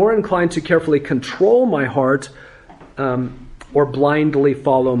 Am I more inclined to carefully control my heart or blindly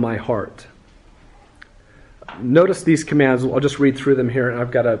follow my heart? Notice these commands. I'll just read through them here. And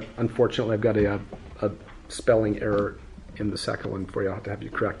unfortunately, I've got a spelling error in the second one for you. I'll have to have you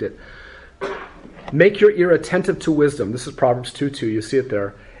correct it. Make your ear attentive to wisdom. This is Proverbs 2:2. You see it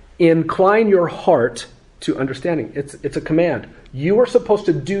there. Incline your heart to understanding. It's a command. You are supposed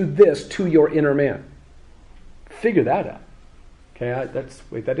to do this to your inner man. Figure that out. Okay,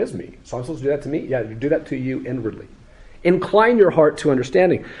 that is me. So I'm supposed to do that to me? Yeah, you do that to you inwardly. Incline your heart to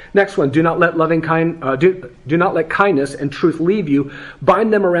understanding. Next one, do not let kindness and truth leave you.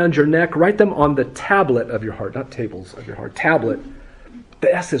 Bind them around your neck. Write them on the tablet of your heart, not tables of your heart. Tablet.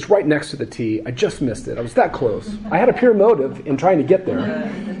 The S is right next to the T. I just missed it. I was that close. I had a pure motive in trying to get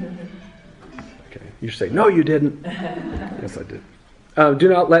there. Okay, you say, no, you didn't. Yes, I did. Do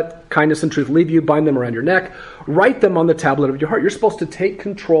not let kindness and truth leave you. Bind them around your neck. Write them on the tablet of your heart. You're supposed to take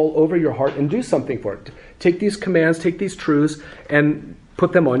control over your heart and do something for it. Take these commands, take these truths, and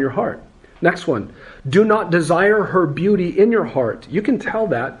put them on your heart. Next one. Do not desire her beauty in your heart. You can tell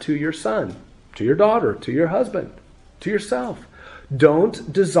that to your son, to your daughter, to your husband, to yourself.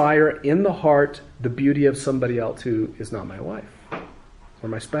 Don't desire in the heart the beauty of somebody else who is not my wife or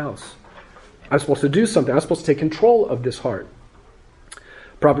my spouse. I'm supposed to do something. I'm supposed to take control of this heart.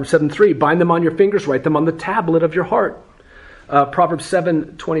 Proverbs 7:3, bind them on your fingers, write them on the tablet of your heart. Proverbs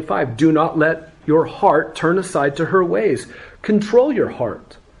 7:25, do not let your heart turn aside to her ways. Control your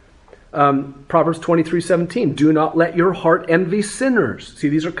heart. Proverbs 23:17, do not let your heart envy sinners. See,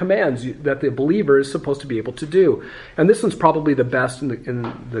 these are commands that the believer is supposed to be able to do. And this one's probably the best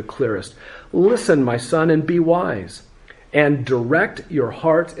and the clearest. Listen, my son, and be wise, and direct your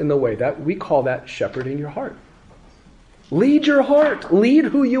heart in the way. That we call that shepherding your heart. Lead your heart. Lead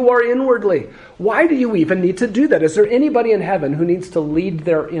who you are inwardly. Why do you even need to do that? Is there anybody in heaven who needs to lead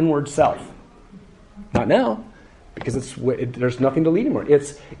their inward self? Not now, because there's nothing to lead anymore.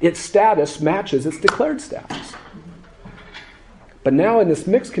 Its status matches its declared status. But now in this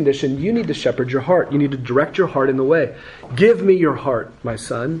mixed condition, you need to shepherd your heart. You need to direct your heart in the way. Give me your heart, my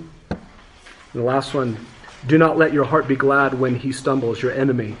son. And the last one, do not let your heart be glad when he stumbles, your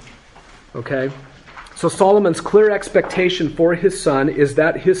enemy. Okay? So Solomon's clear expectation for his son is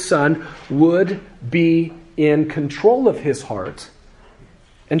that his son would be in control of his heart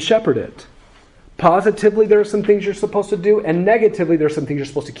and shepherd it. Positively, there are some things you're supposed to do, and negatively, there are some things you're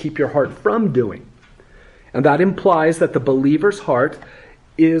supposed to keep your heart from doing. And that implies that the believer's heart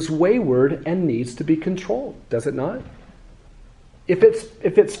is wayward and needs to be controlled, does it not? If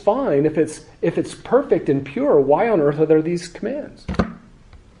it's fine, if it's perfect and pure, why on earth are there these commands?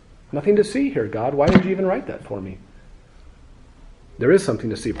 Nothing to see here, God. Why did you even write that for me? There is something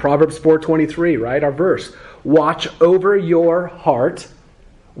to see. Proverbs 4:23, right? Our verse. Watch over your heart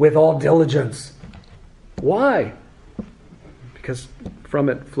with all diligence. Why? Because from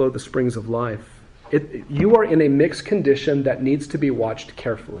it flow the springs of life. You are in a mixed condition that needs to be watched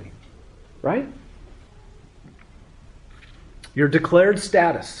carefully. Right? Your declared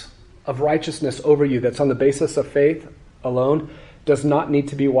status of righteousness over you that's on the basis of faith alone does not need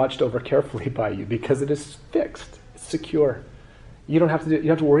to be watched over carefully by you because it is fixed. It's secure. You don't have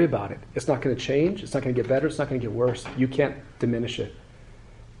to worry about it. It's not going to change. It's not going to get better. It's not going to get worse. You can't diminish it.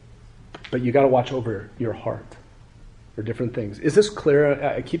 But you got to watch over your heart for different things. Is this clear?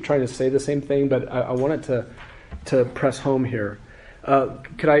 I keep trying to say the same thing, but I want it to press home here.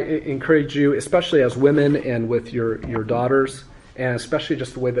 Could I encourage you, especially as women and with your daughters, and especially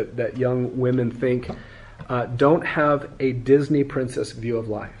just the way that young women think, don't have a Disney princess view of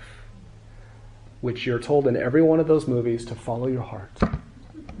life, which you're told in every one of those movies to follow your heart.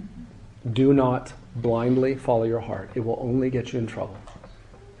 Do not blindly follow your heart. It will only get you in trouble.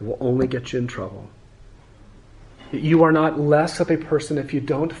 It will only get you in trouble. You are not less of a person if you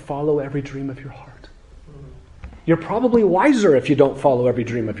don't follow every dream of your heart. You're probably wiser if you don't follow every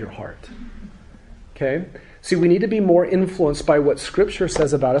dream of your heart. Okay? See, we need to be more influenced by what Scripture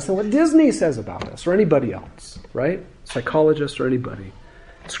says about us than what Disney says about us or anybody else, right? Psychologists or anybody.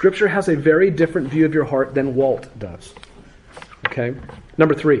 Scripture has a very different view of your heart than Walt does. Okay?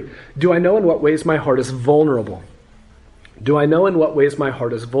 Number 3, do I know in what ways my heart is vulnerable? Do I know in what ways my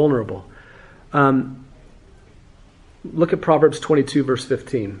heart is vulnerable? Look at Proverbs 22, verse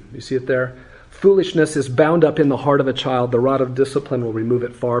 15. You see it there? Foolishness is bound up in the heart of a child. The rod of discipline will remove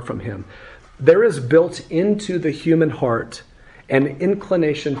it far from him. There is built into the human heart an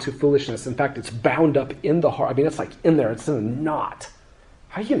inclination to foolishness. In fact, it's bound up in the heart. I mean, it's like in there. It's in a knot.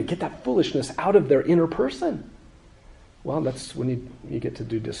 How are you going to get that foolishness out of their inner person? Well, that's when you get to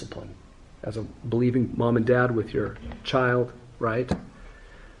do discipline. As a believing mom and dad with your child, right?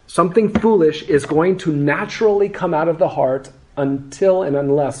 Something foolish is going to naturally come out of the heart until and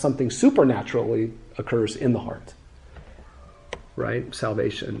unless something supernaturally occurs in the heart. Right?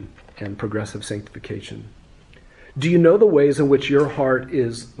 Salvation and progressive sanctification. Do you know the ways in which your heart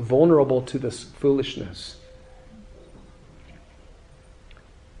is vulnerable to this foolishness?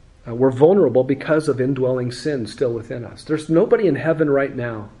 We're vulnerable because of indwelling sin still within us. There's nobody in heaven right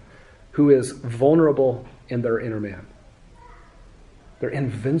now who is vulnerable in their inner man. They're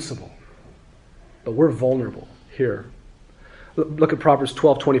invincible. But we're vulnerable here. Look at Proverbs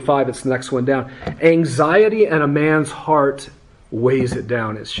 12:25. It's the next one down. Anxiety in a man's heart weighs it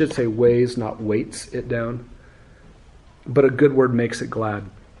down. It should say weighs, not weights it down. But a good word makes it glad.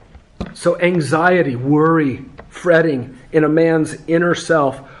 So anxiety, worry, fretting in a man's inner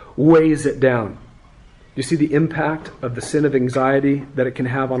self weighs it down. You see the impact of the sin of anxiety that it can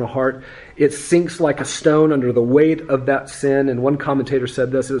have on a heart? It sinks like a stone under the weight of that sin. And one commentator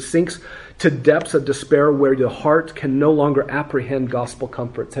said this, it sinks to depths of despair where the heart can no longer apprehend gospel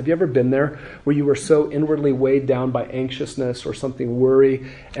comforts. Have you ever been there where you were so inwardly weighed down by anxiousness or something, worry,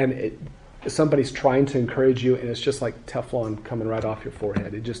 and somebody's trying to encourage you and it's just like Teflon coming right off your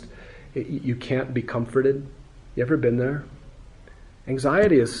forehead. You can't be comforted. You ever been there?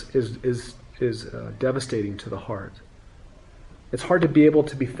 Anxiety is devastating to the heart. It's hard to be able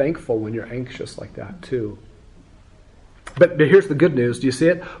to be thankful when you're anxious like that too. But here's the good news. Do you see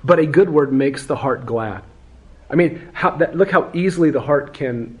it? But a good word makes the heart glad. I mean, look how easily the heart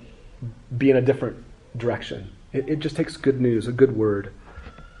can be in a different direction. It just takes good news, a good word.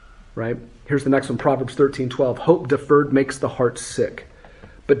 Right? Here's the next one, Proverbs 13:12. Hope deferred makes the heart sick,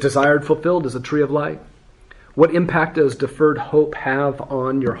 but desired fulfilled is a tree of life. What impact does deferred hope have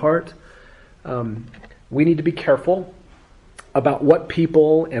on your heart? We need to be careful about what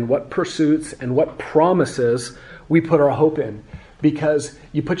people and what pursuits and what promises we put our hope in. Because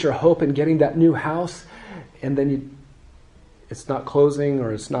you put your hope in getting that new house, and then it's not closing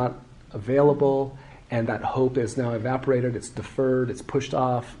or it's not available, and that hope is now evaporated, it's deferred, it's pushed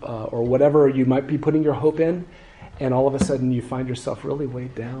off, or whatever you might be putting your hope in, and all of a sudden you find yourself really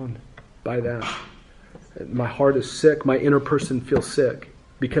weighed down by that. My heart is sick, my inner person feels sick.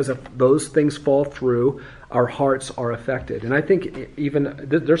 Because if those things fall through, our hearts are affected. And I think even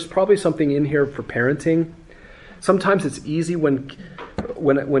there's probably something in here for parenting. Sometimes it's easy when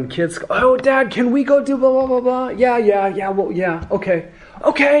kids go, "Oh, Dad, can we go do blah, blah, blah, blah? Yeah,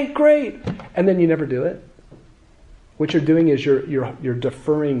 okay, great." And then you never do it. What you're doing is you're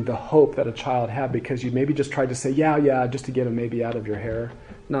deferring the hope that a child had because you maybe just tried to say, yeah, just to get them maybe out of your hair.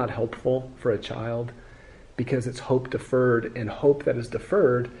 Not helpful for a child. Because it's hope deferred, and hope that is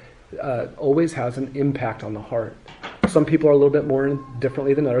deferred always has an impact on the heart. Some people are a little bit more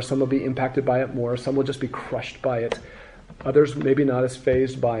differently than others. Some will be impacted by it more. Some will just be crushed by it. Others maybe not as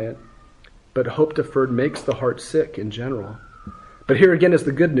fazed by it. But hope deferred makes the heart sick in general. But here again is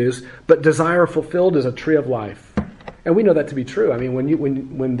the good news. But desire fulfilled is a tree of life. And we know that to be true. I mean,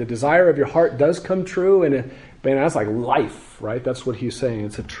 when the desire of your heart does come true, and that's like life, right? That's what he's saying.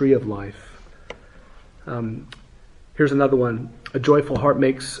 It's a tree of life. Here's another one. A joyful heart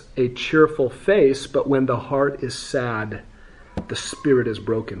makes a cheerful face, but when the heart is sad, the spirit is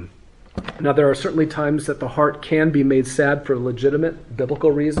broken. Now, there are certainly times that the heart can be made sad for legitimate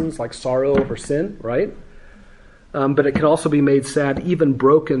biblical reasons, like sorrow over sin, right? But it can also be made sad, even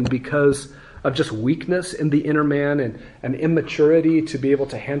broken, because of just weakness in the inner man and an immaturity to be able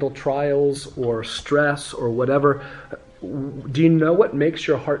to handle trials or stress or whatever. Do you know what makes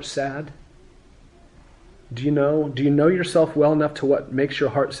your heart sad? Do you know yourself well enough to what makes your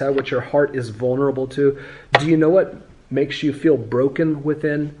heart sad, what your heart is vulnerable to? Do you know what makes you feel broken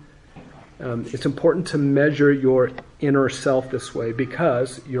within? It's important to measure your inner self this way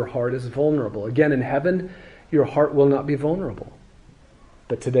because your heart is vulnerable. Again, in heaven, your heart will not be vulnerable.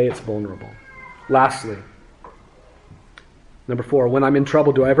 But today it's vulnerable. Lastly, number 4, when I'm in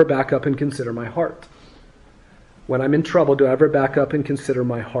trouble, do I ever back up and consider my heart? When I'm in trouble, do I ever back up and consider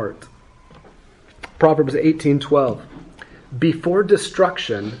my heart? Proverbs 18:12. Before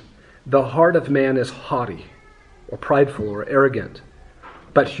destruction, the heart of man is haughty, or prideful, or arrogant,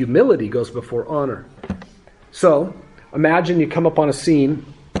 but humility goes before honor. So, imagine you come up on a scene,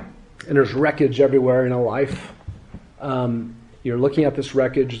 and there's wreckage everywhere in a life. You're looking at this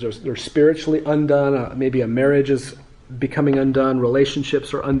wreckage. They're spiritually undone. Maybe a marriage is becoming undone.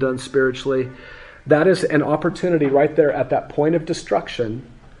 Relationships are undone spiritually. That is an opportunity right there at that point of destruction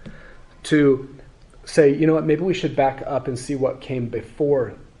to say, you know what, maybe we should back up and see what came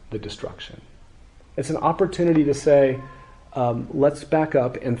before the destruction. It's an opportunity to say, let's back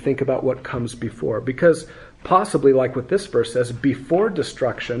up and think about what comes before. Because possibly, like what this verse says, before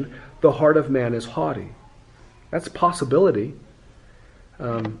destruction, the heart of man is haughty. That's a possibility.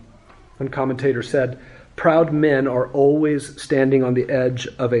 One commentator said, proud men are always standing on the edge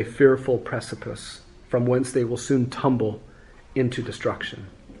of a fearful precipice, from whence they will soon tumble into destruction.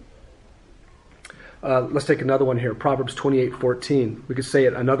 Let's take another one here. Proverbs 28:14. We could say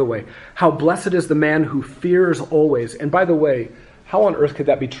it another way. How blessed is the man who fears always. And by the way, how on earth could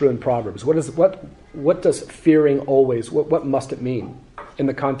that be true in Proverbs? What does fearing always, what must it mean in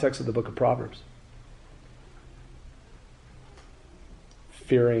the context of the book of Proverbs?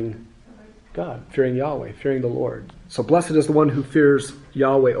 Fearing God, fearing Yahweh, fearing the Lord. So blessed is the one who fears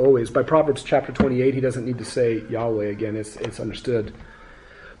Yahweh always. By Proverbs chapter 28, he doesn't need to say Yahweh again. It's understood.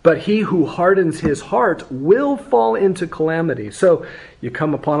 But he who hardens his heart will fall into calamity. So you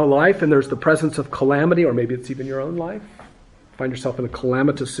come upon a life and there's the presence of calamity, or maybe it's even your own life. Find yourself in a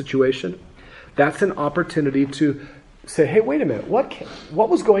calamitous situation. That's an opportunity to say, hey, wait a minute, what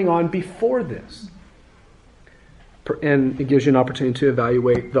was going on before this? And it gives you an opportunity to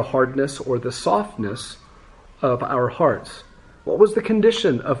evaluate the hardness or the softness of our hearts. What was the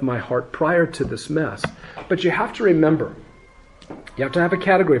condition of my heart prior to this mess? But you have to remember, you have to have a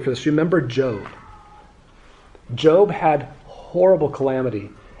category for this. Remember Job. Job had horrible calamity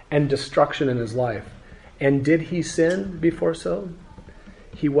and destruction in his life. And did he sin before so?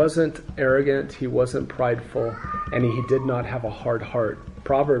 He wasn't arrogant, he wasn't prideful, and he did not have a hard heart.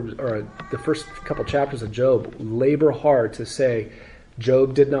 Proverbs, or the first couple chapters of Job, labor hard to say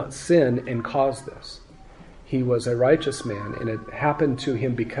Job did not sin and cause this. He was a righteous man, and it happened to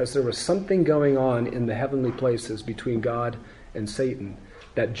him because there was something going on in the heavenly places between God and Satan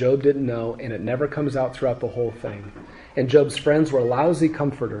that Job didn't know, and it never comes out throughout the whole thing. And Job's friends were lousy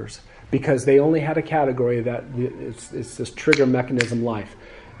comforters. because they only had a category that it's this trigger mechanism life.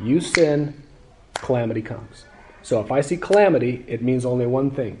 You sin, calamity comes. So if I see calamity, it means only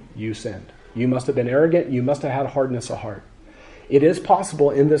one thing: you sinned. You must have been arrogant. You must have had hardness of heart. It is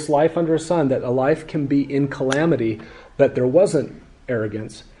possible in this life under a sun that a life can be in calamity, but there wasn't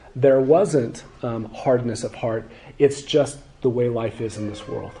arrogance. There wasn't hardness of heart. It's just the way life is in this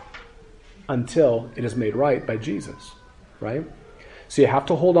world until it is made right by Jesus, right? So you have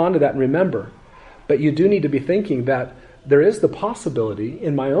to hold on to that and remember. But you do need to be thinking that there is the possibility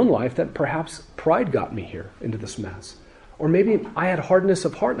in my own life that perhaps pride got me here into this mess. Or maybe I had hardness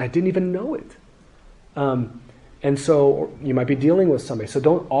of heart and I didn't even know it. And so you might be dealing with somebody. So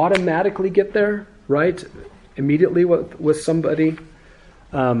don't automatically get there, right? Immediately with somebody.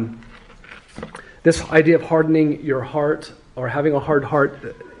 This idea of hardening your heart or having a hard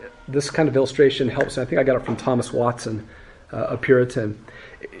heart, this kind of illustration helps. I think I got it from Thomas Watson, a Puritan.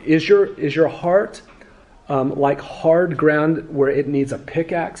 Is your heart like hard ground where it needs a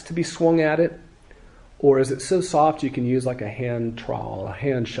pickaxe to be swung at it? Or is it so soft you can use like a hand trowel, a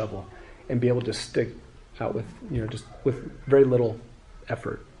hand shovel, and be able to stick out with, just with very little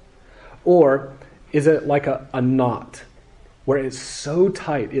effort? Or is it like a knot where it's so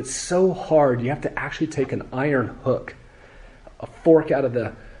tight, it's so hard, you have to actually take an iron hook, a fork out of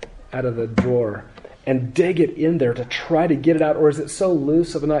the drawer, and dig it in there to try to get it out? Or is it so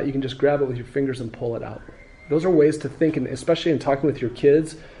loose of a knot you can just grab it with your fingers and pull it out? Those are ways to think, and especially in talking with your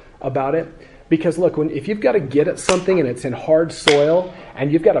kids about it. Because look, if you've got to get at something and it's in hard soil,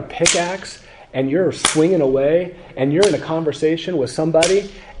 and you've got a pickaxe, and you're swinging away, and you're in a conversation with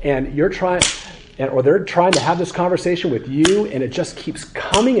somebody, and you're trying, or they're trying to have this conversation with you, and it just keeps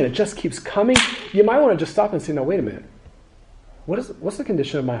coming, and it just keeps coming, you might want to just stop and say, no, wait a minute. What's the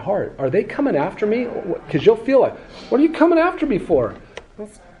condition of my heart? Are they coming after me? Because you'll feel like, what are you coming after me for?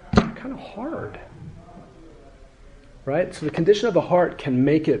 That's kind of hard. Right? So the condition of the heart can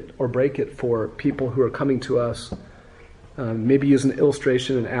make it or break it for people who are coming to us. Maybe use an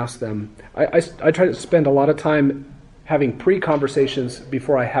illustration and ask them. I try to spend a lot of time having pre-conversations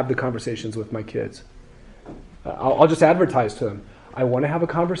before I have the conversations with my kids. I'll just advertise to them, I want to have a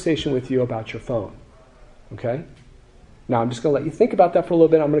conversation with you about your phone. Okay? Now I'm just going to let you think about that for a little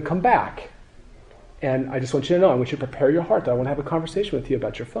bit. I'm going to come back. And I just want you to know, I want you to prepare your heart that I want to have a conversation with you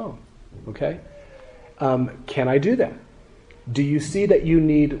about your phone. Okay? Can I do that? Do you see that you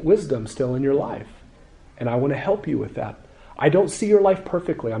need wisdom still in your life? And I want to help you with that. I don't see your life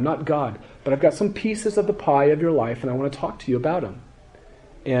perfectly. I'm not God. But I've got some pieces of the pie of your life, and I want to talk to you about them.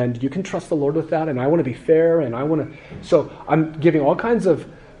 And you can trust the Lord with that, and I want to be fair, and I want to... So I'm giving all kinds of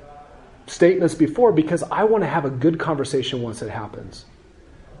statements before because I want to have a good conversation once it happens.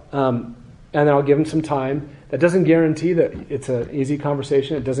 And then I'll give them some time. That doesn't guarantee that it's an easy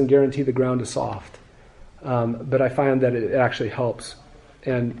conversation. It doesn't guarantee the ground is soft. But I find that it actually helps.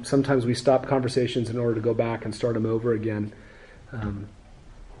 And sometimes we stop conversations in order to go back and start them over again.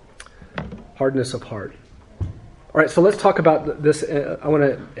 Hardness of heart. All right, so let's talk about this. I want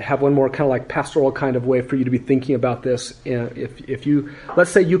to have one more kind of like pastoral kind of way for you to be thinking about this. If you,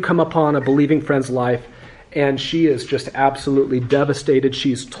 let's say you come upon a believing friend's life and she is just absolutely devastated.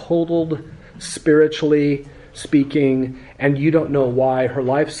 She's totaled spiritually speaking, and you don't know why. Her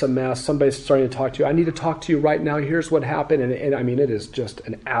life's a mess. Somebody's starting to talk to you. I need to talk to you right now. Here's what happened. And I mean, it is just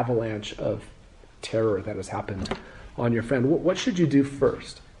an avalanche of terror that has happened on your friend. What should you do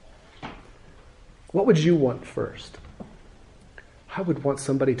first? What would you want first? I would want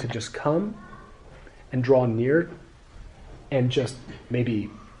somebody to just come and draw near and just maybe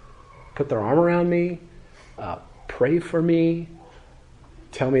put their arm around me, pray for me,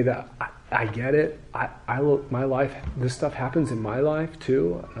 tell me that I get it. I look, my life, this stuff happens in my life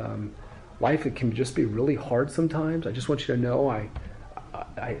too. Life, it can just be really hard sometimes. I just want you to know I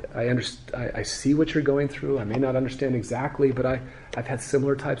understand. I see what you're going through. I may not understand exactly, but I've had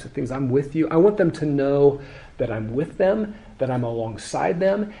similar types of things. I'm with you. I want them to know that I'm with them, that I'm alongside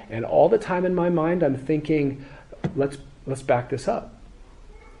them, and all the time in my mind I'm thinking, let's back this up.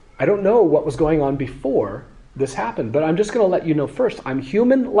 I don't know what was going on before this happened, but I'm just going to let you know first, I'm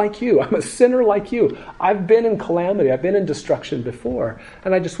human like you. I'm a sinner like you. I've been in calamity. I've been in destruction before,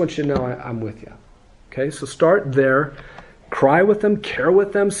 and I just want you to know I'm with you. Okay, so start there. Cry with them, care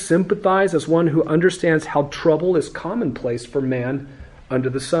with them, sympathize as one who understands how trouble is commonplace for man under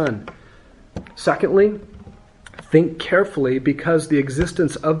the sun. Secondly, think carefully, because the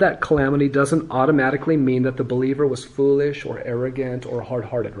existence of that calamity doesn't automatically mean that the believer was foolish or arrogant or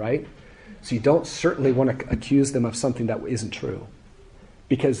hard-hearted, right? So you don't certainly want to accuse them of something that isn't true,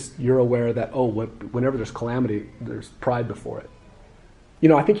 because you're aware that, whenever there's calamity, there's pride before it.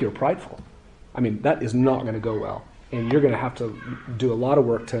 I think you're prideful. I mean, that is not going to go well. And you're going to have to do a lot of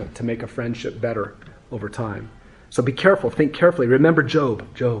work to make a friendship better over time. So be careful. Think carefully. Remember Job,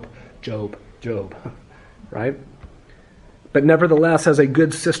 right? But nevertheless, as a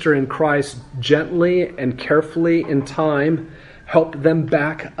good sister in Christ, gently and carefully in time, help them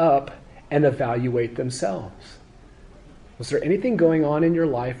back up and evaluate themselves. Was there anything going on in your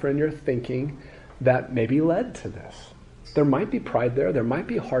life or in your thinking that maybe led to this? There might be pride there. There might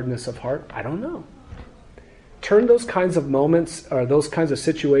be hardness of heart. I don't know. Turn those kinds of moments or those kinds of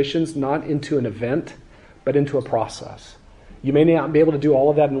situations not into an event, but into a process. You may not be able to do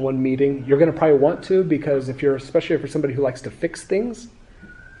all of that in one meeting. You're going to probably want to, because especially if you're somebody who likes to fix things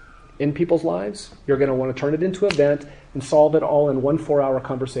in people's lives, you're going to want to turn it into an event and solve it all in one 4-hour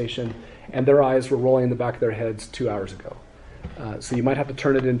conversation, and their eyes were rolling in the back of their heads 2 hours ago. So you might have to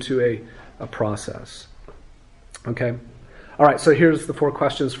turn it into a process. Okay? All right, so here's the 4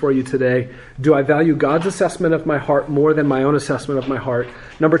 questions for you today. Do I value God's assessment of my heart more than my own assessment of my heart?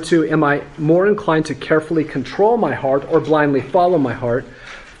 Number 2, am I more inclined to carefully control my heart or blindly follow my heart?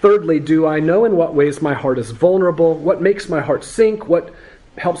 Thirdly, do I know in what ways my heart is vulnerable? What makes my heart sink? What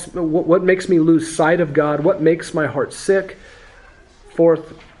makes me lose sight of God? What makes my heart sick?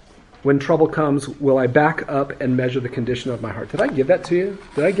 Fourth, when trouble comes, will I back up and measure the condition of my heart? Did I give that to you?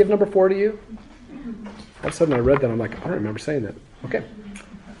 Did I give number 4 to you? All of a sudden I read that, I'm like, I don't remember saying that. Okay.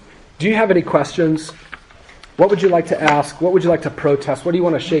 Do you have any questions? What would you like to ask? What would you like to protest? What do you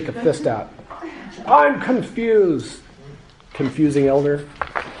want to shake a fist at? I'm confused. Confusing elder.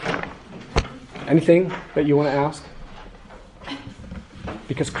 Anything that you want to ask?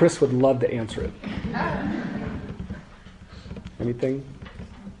 Because Chris would love to answer it. Anything?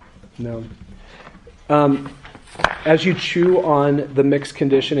 No. As you chew on the mixed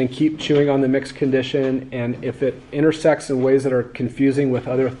condition and keep chewing on the mixed condition, and if it intersects in ways that are confusing with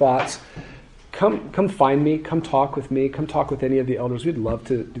other thoughts, come find me, come talk with me, come talk with any of the elders. We'd love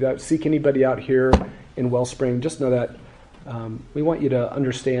to do that. Seek anybody out here in Wellspring. Just know that we want you to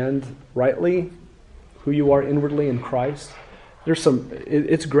understand rightly who you are inwardly in Christ.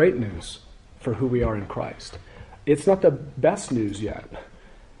 It's great news for who we are in Christ. It's not the best news yet.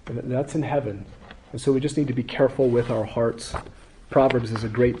 That's in heaven. And so we just need to be careful with our hearts. Proverbs is a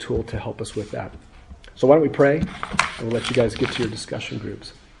great tool to help us with that. So why don't we pray, and we'll let you guys get to your discussion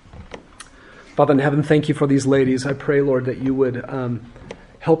groups. Father in heaven, thank you for these ladies. I pray, Lord, that you would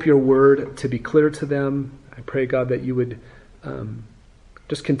help your word to be clear to them. I pray, God, that you would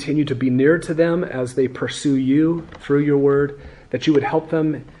just continue to be near to them as they pursue you through your word, that you would help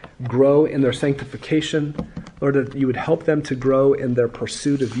them grow in their sanctification. Lord, that you would help them to grow in their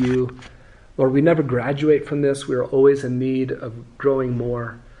pursuit of you. Lord, we never graduate from this. We are always in need of growing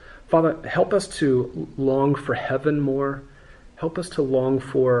more. Father, help us to long for heaven more. Help us to long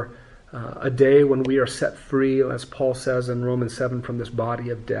for a day when we are set free, as Paul says in Romans 7, from this body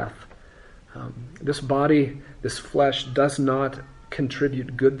of death. This body, this flesh, does not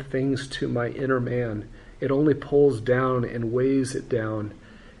contribute good things to my inner man. It only pulls down and weighs it down.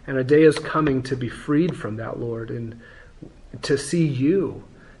 And a day is coming to be freed from that, Lord, and to see you.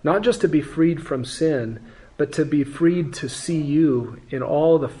 Not just to be freed from sin, but to be freed to see you in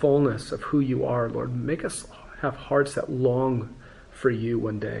all the fullness of who you are, Lord. Make us have hearts that long for you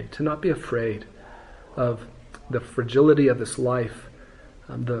one day, to not be afraid of the fragility of this life,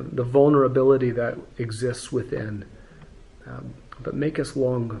 the vulnerability that exists within. But make us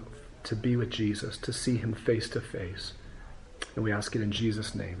long to be with Jesus, to see him face to face. And we ask it in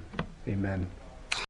Jesus' name. Amen.